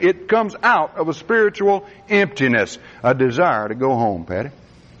of thing. It comes out of a spiritual emptiness, a desire to go home, Patty.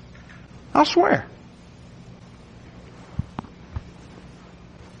 I'll swear.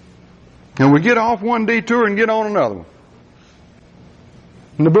 And we get off one detour and get on another one.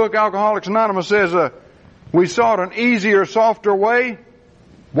 In the book Alcoholics Anonymous says, we sought an easier, softer way.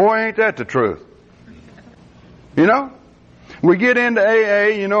 Boy, ain't that the truth. You know? We get into AA,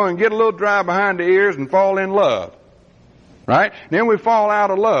 you know, and get a little dry behind the ears and fall in love. Right? Then we fall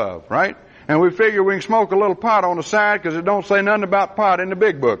out of love, right? And we figure we can smoke a little pot on the side because it don't say nothing about pot in the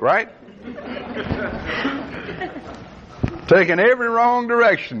big book, right? Taking every wrong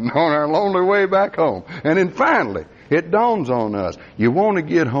direction on our lonely way back home. And then finally, it dawns on us. You want to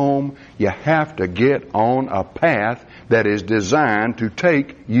get home, you have to get on a path that is designed to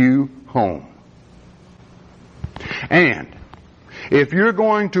take you home. And if you're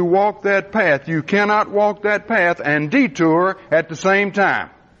going to walk that path, you cannot walk that path and detour at the same time.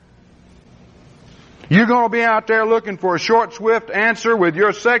 You're going to be out there looking for a short, swift answer with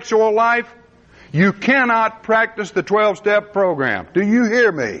your sexual life. You cannot practice the 12-step program. Do you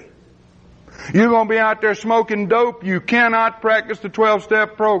hear me? You're going to be out there smoking dope. You cannot practice the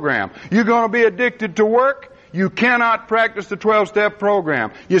 12-step program. You're going to be addicted to work. You cannot practice the 12-step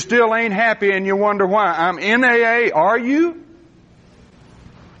program. You still ain't happy and you wonder why. I'm in AA. Are you?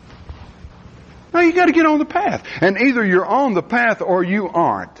 No, you got to get on the path. And either you're on the path or you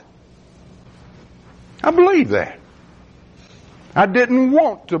aren't. I believe that. I didn't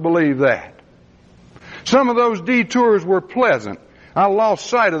want to believe that. Some of those detours were pleasant. I lost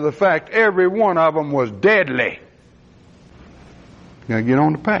sight of the fact every one of them was deadly. You got to get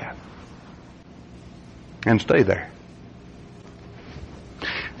on the path. And stay there.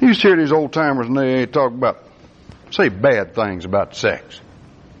 You used to hear these old timers and they talk about, say bad things about sex.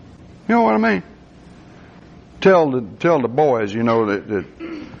 You know what I mean? Tell the boys, you know, that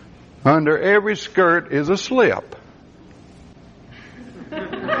under every skirt is a slip.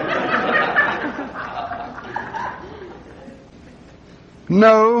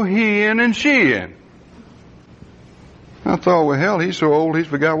 No he-in and she-in. I thought, well, hell, he's so old he's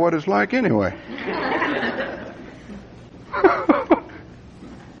forgot what it's like anyway.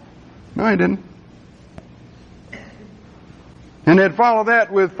 No, he didn't. And they'd follow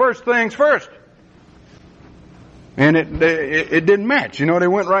that with first things first. And it didn't match. You know, they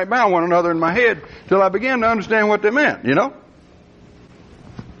went right by one another in my head till I began to understand what they meant, you know?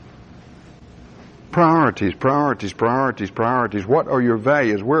 Priorities, priorities, priorities, priorities. What are your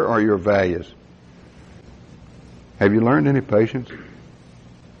values? Where are your values? Have you learned any patience?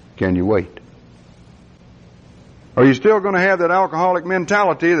 Can you wait? Are you still going to have that alcoholic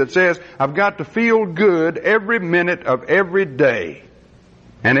mentality that says, I've got to feel good every minute of every day?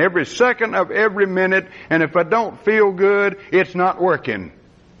 And every second of every minute, and if I don't feel good, it's not working.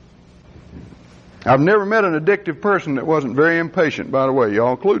 I've never met an addictive person that wasn't very impatient, by the way,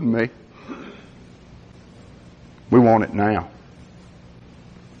 y'all including me. We want it now.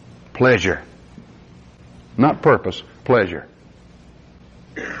 Pleasure. Not purpose, pleasure.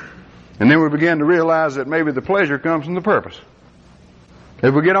 And then we begin to realize that maybe the pleasure comes from the purpose.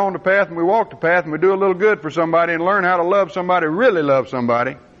 If we get on the path and we walk the path and we do a little good for somebody and learn how to love somebody, really love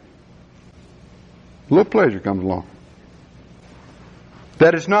somebody, a little pleasure comes along.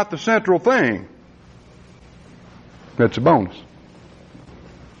 That is not the central thing. That's a bonus.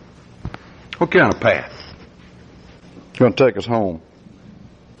 What kind of path? It's going to take us home.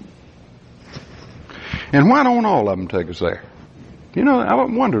 And why don't all of them take us there? You know,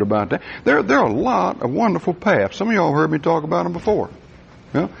 I've wondered about that. There are a lot of wonderful paths. Some of y'all heard me talk about them before.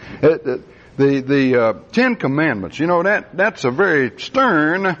 You know, the Ten Commandments, you know, that's a very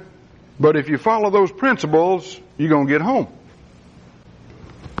stern, but if you follow those principles, you're going to get home.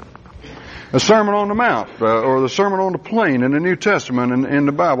 The Sermon on the Mount, or the Sermon on the Plain in the New Testament and in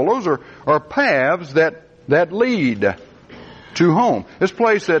the Bible, those are paths that lead to home. This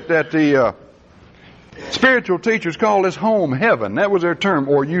place that the spiritual teachers call this home heaven. That was their term,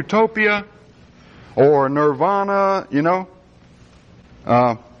 or utopia, or nirvana, you know.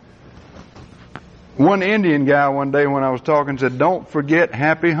 One Indian guy one day when I was talking said, don't forget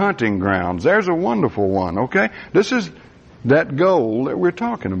happy hunting grounds. There's a wonderful one, okay? This is that goal that we're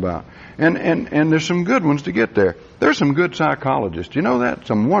talking about. And there's some good ones to get there. There's some good psychologists. You know that?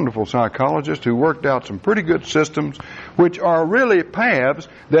 Some wonderful psychologists who worked out some pretty good systems which are really paths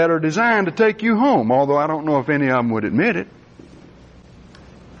that are designed to take you home, although I don't know if any of them would admit it.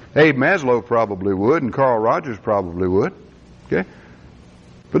 Abe Maslow probably would, and Carl Rogers probably would. Okay?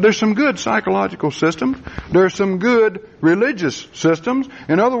 But there's some good psychological systems. There's some good religious systems.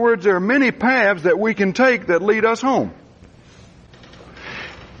 In other words, there are many paths that we can take that lead us home.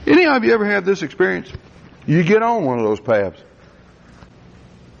 Any of you ever had this experience? You get on one of those paths.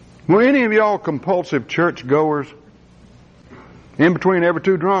 Were any of y'all compulsive church goers? In between every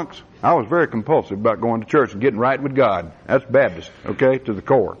two drunks? I was very compulsive about going to church and getting right with God. That's Baptist, okay, to the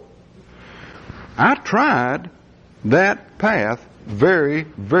core. I tried that path very,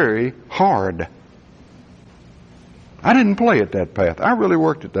 very hard. I didn't play at that path. I really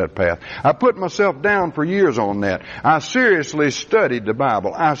worked at that path. I put myself down for years on that. I seriously studied the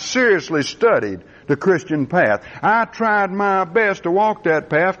Bible. I seriously studied the Christian path. I tried my best to walk that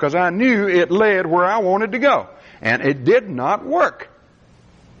path because I knew it led where I wanted to go. And it did not work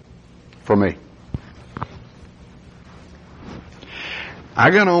for me. I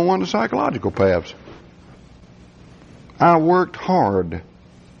got on one of the psychological paths. I worked hard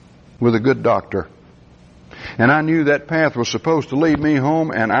with a good doctor. And I knew that path was supposed to lead me home,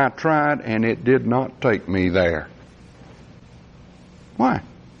 and I tried, and it did not take me there. Why?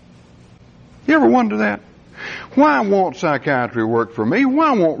 You ever wonder that? Why won't psychiatry work for me?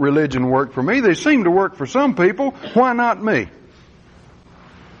 Why won't religion work for me? They seem to work for some people. Why not me?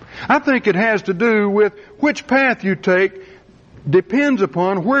 I think it has to do with which path you take depends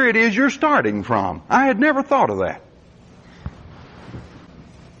upon where it is you're starting from. I had never thought of that.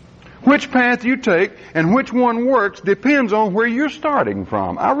 Which path you take and which one works depends on where you're starting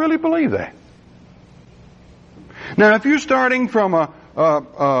from. I really believe that. Now, if you're starting from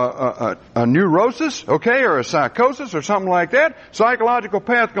a neurosis, okay, or a psychosis or something like that, psychological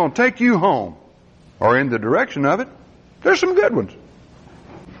path's going to take you home or in the direction of it. There's some good ones.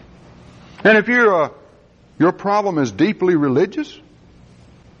 And if your problem is deeply religious,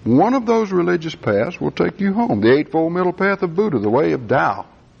 one of those religious paths will take you home. The Eightfold Middle Path of Buddha, the way of Tao.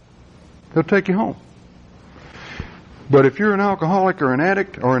 He'll take you home. But if you're an alcoholic or an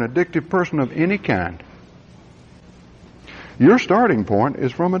addict or an addictive person of any kind, your starting point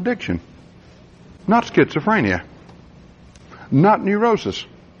is from addiction, not schizophrenia, not neurosis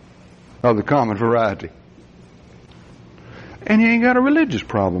of the common variety. And you ain't got a religious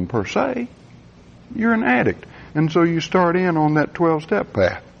problem per se. You're an addict. And so you start in on that 12-step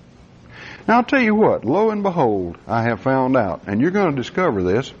path. Now I'll tell you what, lo and behold, I have found out, and you're going to discover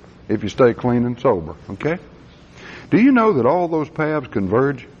this if you stay clean and sober, okay? Do you know that all those paths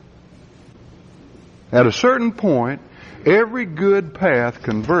converge? At a certain point, every good path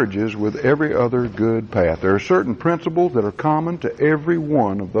converges with every other good path. There are certain principles that are common to every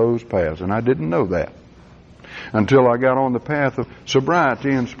one of those paths, and I didn't know that until I got on the path of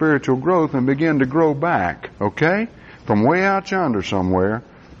sobriety and spiritual growth and began to grow back, okay? From way out yonder somewhere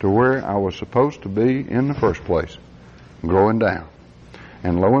to where I was supposed to be in the first place, growing down.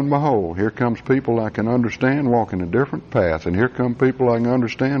 And lo and behold, here comes people I can understand walking a different path. And here come people I can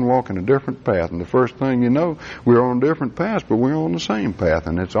understand walking a different path. And the first thing you know, we're on different paths, but we're on the same path.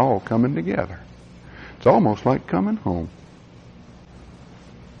 And it's all coming together. It's almost like coming home.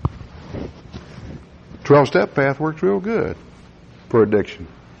 12-step path works real good for addiction.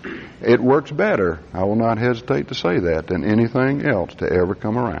 It works better, I will not hesitate to say that, than anything else to ever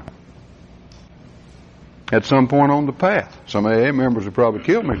come around. At some point on the path, some AA members will probably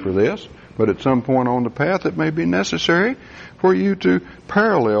kill me for this, but at some point on the path it may be necessary for you to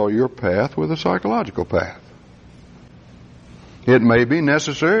parallel your path with a psychological path. It may be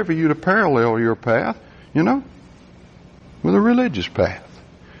necessary for you to parallel your path, with a religious path.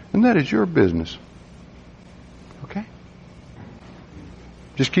 And that is your business. Okay?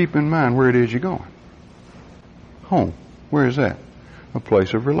 Just keep in mind where it is you're going. Home. Where is that? A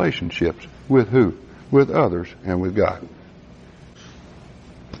place of relationships. With who? With others and with God.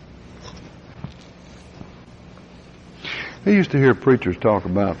 I used to hear preachers talk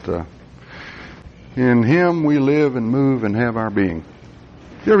about, in Him we live and move and have our being.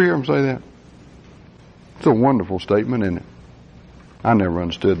 You ever hear them say that? It's a wonderful statement, isn't it? I never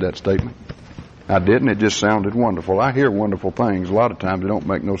understood that statement. I didn't. It just sounded wonderful. I hear wonderful things. A lot of times they don't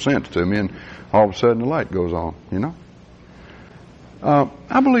make no sense to me, and all of a sudden the light goes on,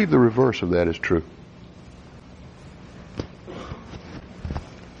 I believe the reverse of that is true.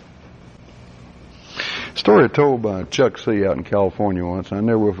 Story told by Chuck C. out in California once, and I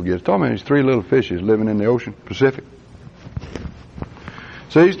never will forget. He told me these 3 little fishes living in the ocean, Pacific.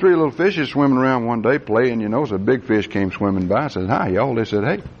 So these 3 little fishes swimming around one day playing, so a big fish came swimming by and said, "Hi, y'all." They said,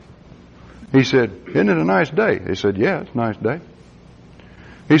 "Hey." He said, "Isn't it a nice day?" They said, "Yeah, it's a nice day."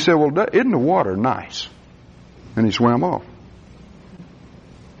 He said, "Well, isn't the water nice?" And he swam off.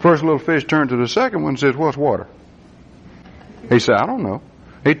 First little fish turned to the second one and says, "What's water?" He said, "I don't know."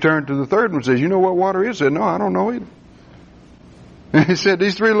 He turned to the third one and says, "You know what water is?" He said, "No, I don't know either." And he said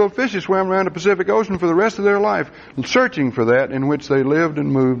these 3 little fishes swam around the Pacific Ocean for the rest of their life, searching for that in which they lived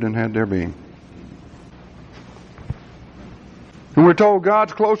and moved and had their being. And we're told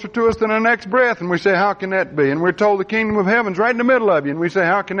God's closer to us than our next breath, and we say, "How can that be?" And we're told the kingdom of heaven's right in the middle of you, and we say,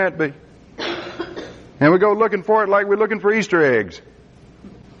 "How can that be?" And we go looking for it like we're looking for Easter eggs.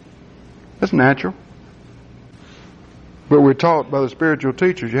 That's natural. But we're taught by the spiritual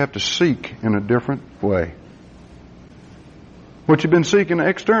teachers you have to seek in a different way. What you've been seeking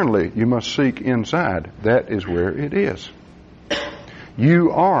externally, you must seek inside. That is where it is.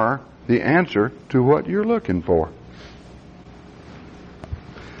 You are the answer to what you're looking for.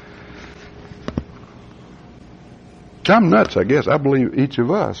 I'm nuts, I guess. I believe each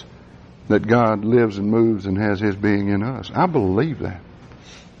of us that God lives and moves and has His being in us. I believe that.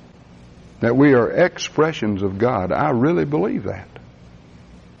 That we are expressions of God. I really believe that.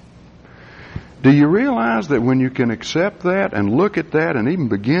 Do you realize that when you can accept that and look at that and even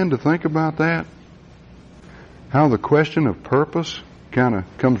begin to think about that, how the question of purpose kind of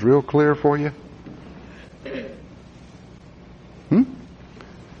comes real clear for you?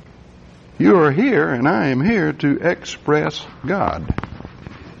 You are here and I am here to express God.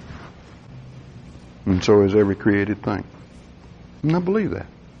 And so is every created thing. And I believe that.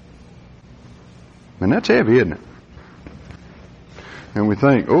 And that's heavy, isn't it? And we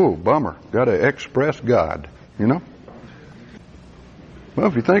think, oh, bummer, got to express God, you know? Well,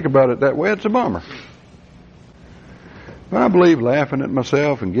 if you think about it that way, it's a bummer. But I believe laughing at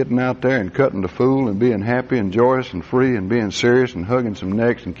myself and getting out there and cutting the fool and being happy and joyous and free and being serious and hugging some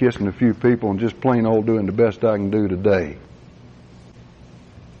necks and kissing a few people and just plain old doing the best I can do today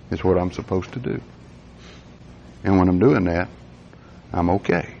is what I'm supposed to do. And when I'm doing that, I'm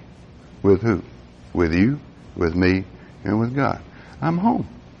okay. With who? With you, with me, and with God. I'm home.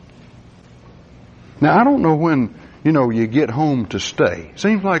 Now, I don't know when, you get home to stay.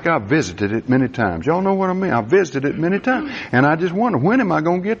 Seems like I've visited it many times. Y'all know what I mean? I've visited it many times. And I just wonder, when am I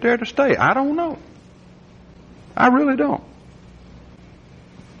going to get there to stay? I don't know. I really don't.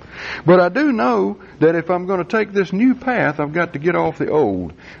 But I do know that if I'm going to take this new path, I've got to get off the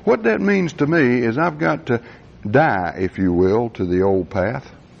old. What that means to me is I've got to die, if you will, to the old path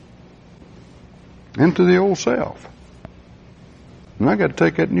and to the old self. And I've got to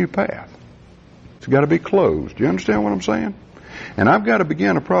take that new path. It's got to be closed. Do you understand what I'm saying? And I've got to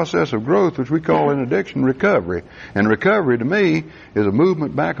begin a process of growth, which we call in addiction recovery. And recovery, to me, is a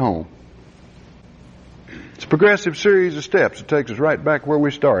movement back home. It's a progressive series of steps. It takes us right back where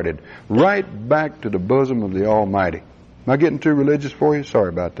we started. Right back to the bosom of the Almighty. Am I getting too religious for you? Sorry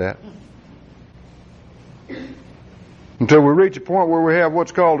about that. Until we reach a point where we have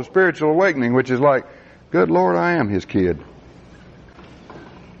what's called a spiritual awakening, which is like, good Lord, I am His kid.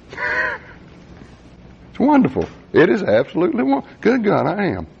 It's wonderful. It is absolutely wonderful. Good God,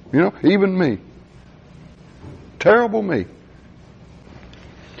 I am. Even me. Terrible me.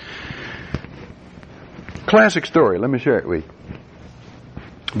 Classic story. Let me share it with you.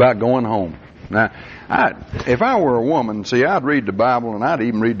 About going home. Now, if I were a woman, see, I'd read the Bible and I'd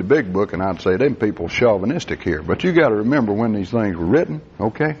even read the big book and I'd say, them people chauvinistic here. But you got to remember when these things were written,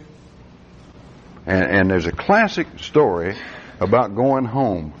 okay? And there's a classic story about going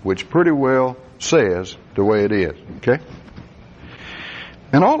home, which pretty well says the way it is, okay?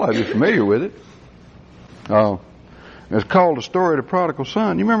 And all of you are familiar with it. It's called The Story of the Prodigal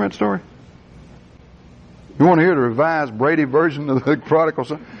Son. You remember that story? You want to hear the revised Brady version of the Prodigal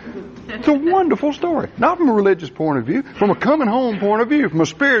Son? It's a wonderful story. Not from a religious point of view, from a coming home point of view, from a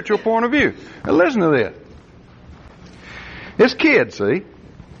spiritual point of view. Now listen to this. This kid, see,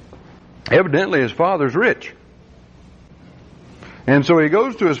 evidently his father's rich. And so he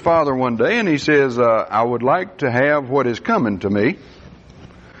goes to his father one day and he says, I would like to have what is coming to me.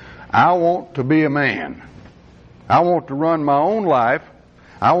 I want to be a man. I want to run my own life.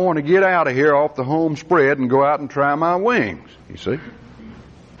 I want to get out of here off the home spread and go out and try my wings. You see?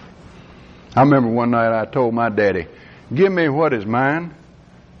 I remember one night I told my daddy, give me what is mine.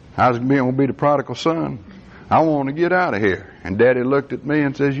 I was going to be the prodigal son. I want to get out of here. And Daddy looked at me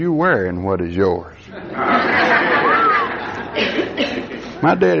and says, you wearing what is yours.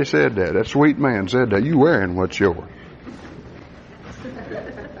 My daddy said that. That sweet man said that. You wearing what's yours.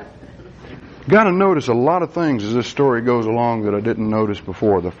 Got to notice a lot of things as this story goes along that I didn't notice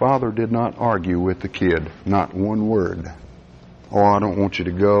before. The father did not argue with the kid. Not one word. Oh, I don't want you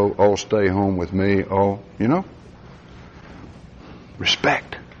to go. Oh, stay home with me. Oh,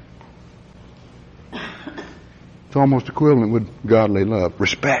 Respect. It's almost equivalent with godly love.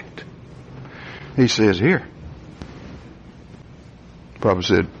 Respect. He says, here. Probably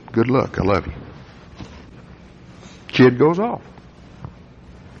said, good luck. I love you. Kid goes off.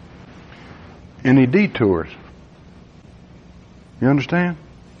 And he detours. You understand?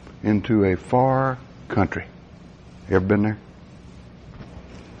 Into a far country. You ever been there?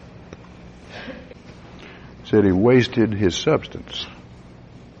 Said he wasted his substance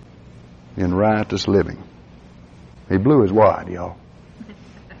in riotous living. He blew his wad, y'all.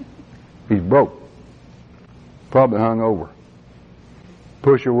 He's broke. Probably hung over.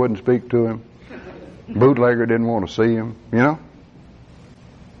 Pusher wouldn't speak to him. Bootlegger didn't want to see him,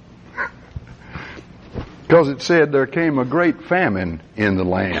 Because it said there came a great famine in the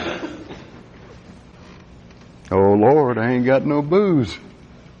land. Oh, Lord, I ain't got no booze.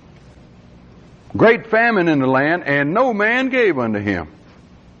 Great famine in the land, and no man gave unto him.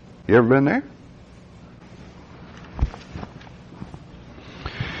 You ever been there?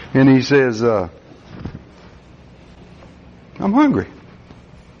 And he says, I'm hungry.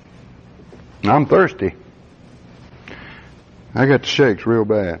 I'm thirsty. I got the shakes real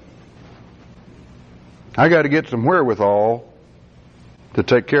bad. I got to get some wherewithal to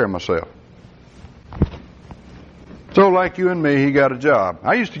take care of myself. So like you and me, he got a job.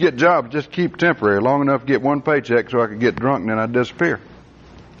 I used to get jobs just to keep temporary, long enough to get one paycheck so I could get drunk and then I'd disappear.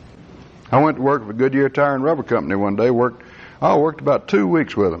 I went to work for Goodyear Tire and Rubber Company one day. Worked about 2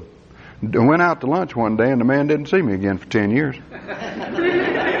 weeks with them. Went out to lunch one day and the man didn't see me again for 10 years.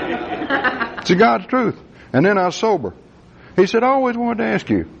 It's God's truth. And then I was sober. He said, I always wanted to ask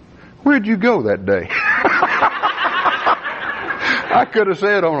you, where'd you go that day? I could have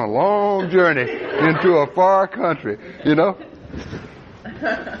said on a long journey into a far country, you know.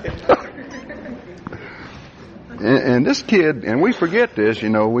 And this kid, and we forget this, you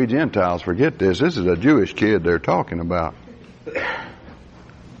know, we Gentiles forget this. This is a Jewish kid they're talking about.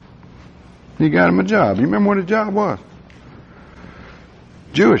 He got him a job. You remember what his job was?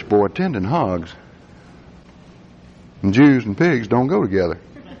 Jewish boy tending hogs. And Jews and pigs don't go together.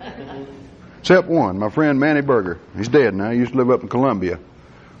 Except one, my friend Manny Berger. He's dead now. He used to live up in Columbia.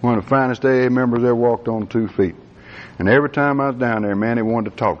 One of the finest AA members ever walked on 2 feet. And every time I was down there, Manny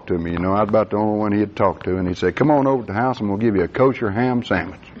wanted to talk to me. You know, I was about the only one he'd talk to. And he'd say, come on over to the house and we'll give you a kosher ham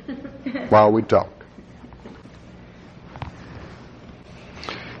sandwich while we talk.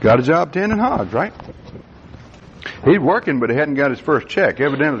 Got a job tending hogs, right? He's working, but he hadn't got his first check.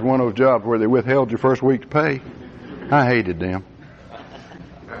 Evidently, it's one of those jobs where they withheld your first week's pay. I hated them.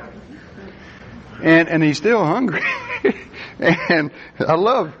 And he's still hungry. And I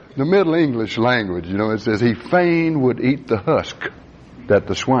love the Middle English language. You know, it says he fain would eat the husk that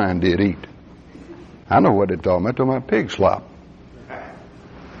the swine did eat. I know what they're talking about. They're talking about pig slop.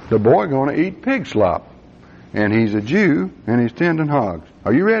 The boy going to eat pig slop. And he's a Jew, and he's tending hogs.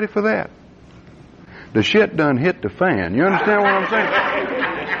 Are you ready for that? The shit done hit the fan. You understand what I'm saying?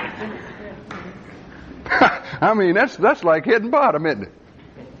 I mean, that's like hitting bottom, isn't it?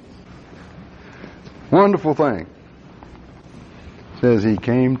 Wonderful thing. Says he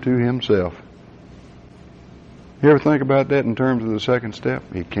came to himself. You ever think about that in terms of the second step?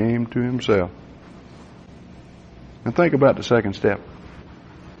 He came to himself. Now think about the second step.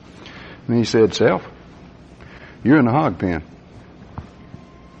 And he said, self, you're in the hog pen.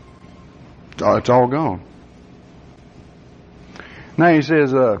 It's all gone. Now he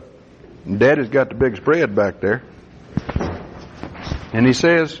says, Daddy's got the big spread back there. And he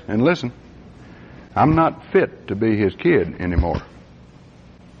says, and listen, I'm not fit to be his kid anymore.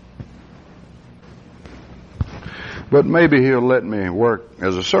 But maybe he'll let me work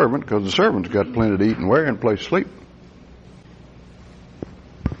as a servant, because the servant's got plenty to eat and wear and a place to sleep.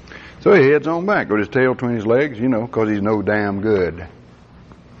 So he heads on back with his tail between his legs, you know, because he's no damn good.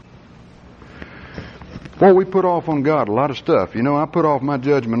 Well, we put off on God a lot of stuff. You know, I put off my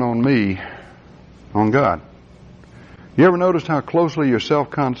judgment on me, on God. You ever noticed how closely your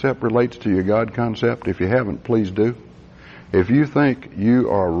self-concept relates to your God concept? If you haven't, please do. If you think you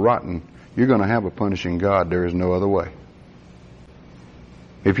are rotten, you're going to have a punishing God. There is no other way.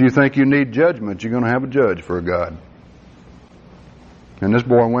 If you think you need judgment, you're going to have a judge for a God. And this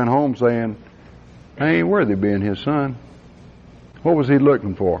boy went home saying, I ain't worthy of being his son. What was he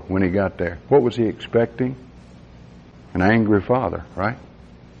looking for when he got there? What was he expecting? An angry father, right?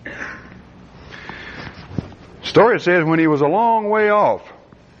 Story says when he was a long way off,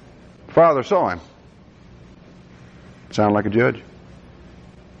 father saw him. Sound like a judge?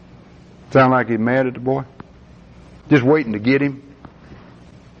 Sound like he's mad at the boy? Just waiting to get him?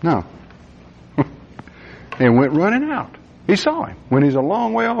 No. And went running out. He saw him. When he's a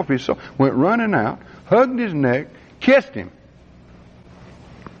long way off, went running out, hugged his neck, kissed him.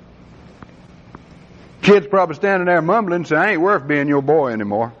 Kid's probably standing there mumbling, saying, I ain't worth being your boy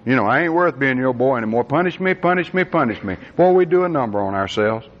anymore. You know, I ain't worth being your boy anymore. Punish me, punish me, punish me. Boy, we do a number on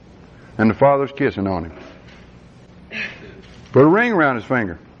ourselves. And the father's kissing on him. Put a ring around his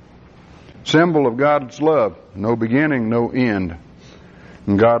finger. Symbol of God's love. No beginning, no end.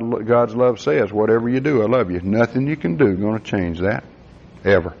 And God's love says, whatever you do, I love you. Nothing you can do is going to change that.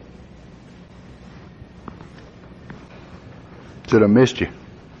 Ever. Said, I missed you.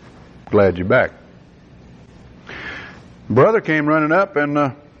 Glad you're back. Brother came running up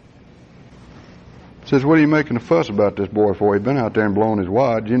and says, what are you making a fuss about this boy for? He'd been out there and blown his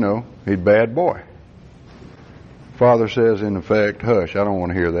wad, you know. He's a bad boy. Father says, in effect, hush, I don't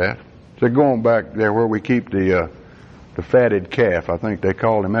want to hear that. So going back there where we keep the fatted calf, I think they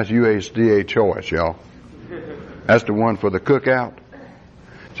call him. That's USDA choice, y'all. That's the one for the cookout.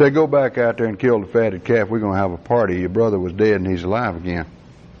 Say, go back out there and kill the fatted calf. We're going to have a party. Your brother was dead and he's alive again.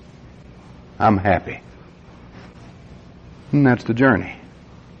 I'm happy. And that's the journey.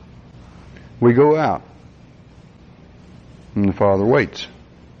 We go out. And the Father waits.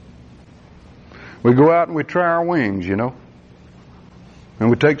 We go out and we try our wings, you know. And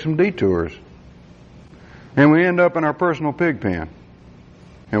we take some detours. And we end up in our personal pig pen.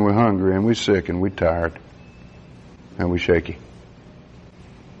 And we're hungry and we're sick and we're tired. And we're shaky.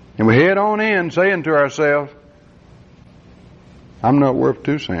 And we head on in saying to ourselves, I'm not worth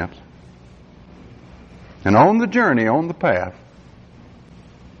 2 cents. And on the journey, on the path,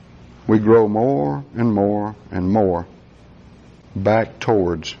 we grow more and more and more back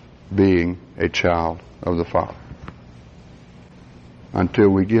towards being a child of the Father. Until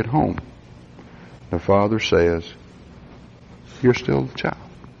we get home, the Father says, you're still the child.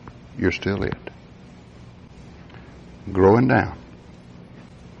 You're still it. Growing down.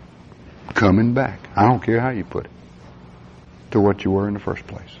 Coming back. I don't care how you put it. To what you were in the first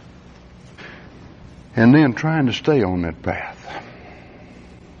place. And then trying to stay on that path.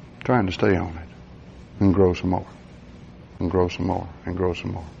 Trying to stay on it. And grow some more. And grow some more. And grow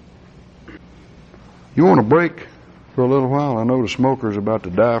some more. You want to break for a little while? I know the smoker's about to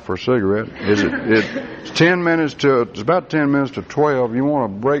die for a cigarette. It's 10 minutes to, it's about 10 minutes to 12. You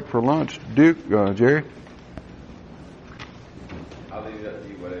want to break for lunch, Duke, Jerry? I'll leave that to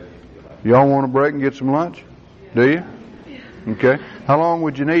you, whatever you feel like. Y'all want to break and get some lunch? Do you? Okay. How long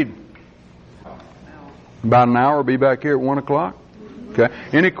would you need? About an hour. Be back here at 1 o'clock. Okay.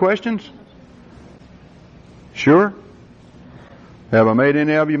 Any questions? Sure? Have I made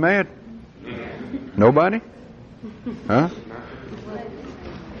any of you mad? Nobody? Huh?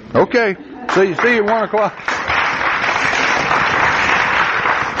 Okay. See you at 1 o'clock.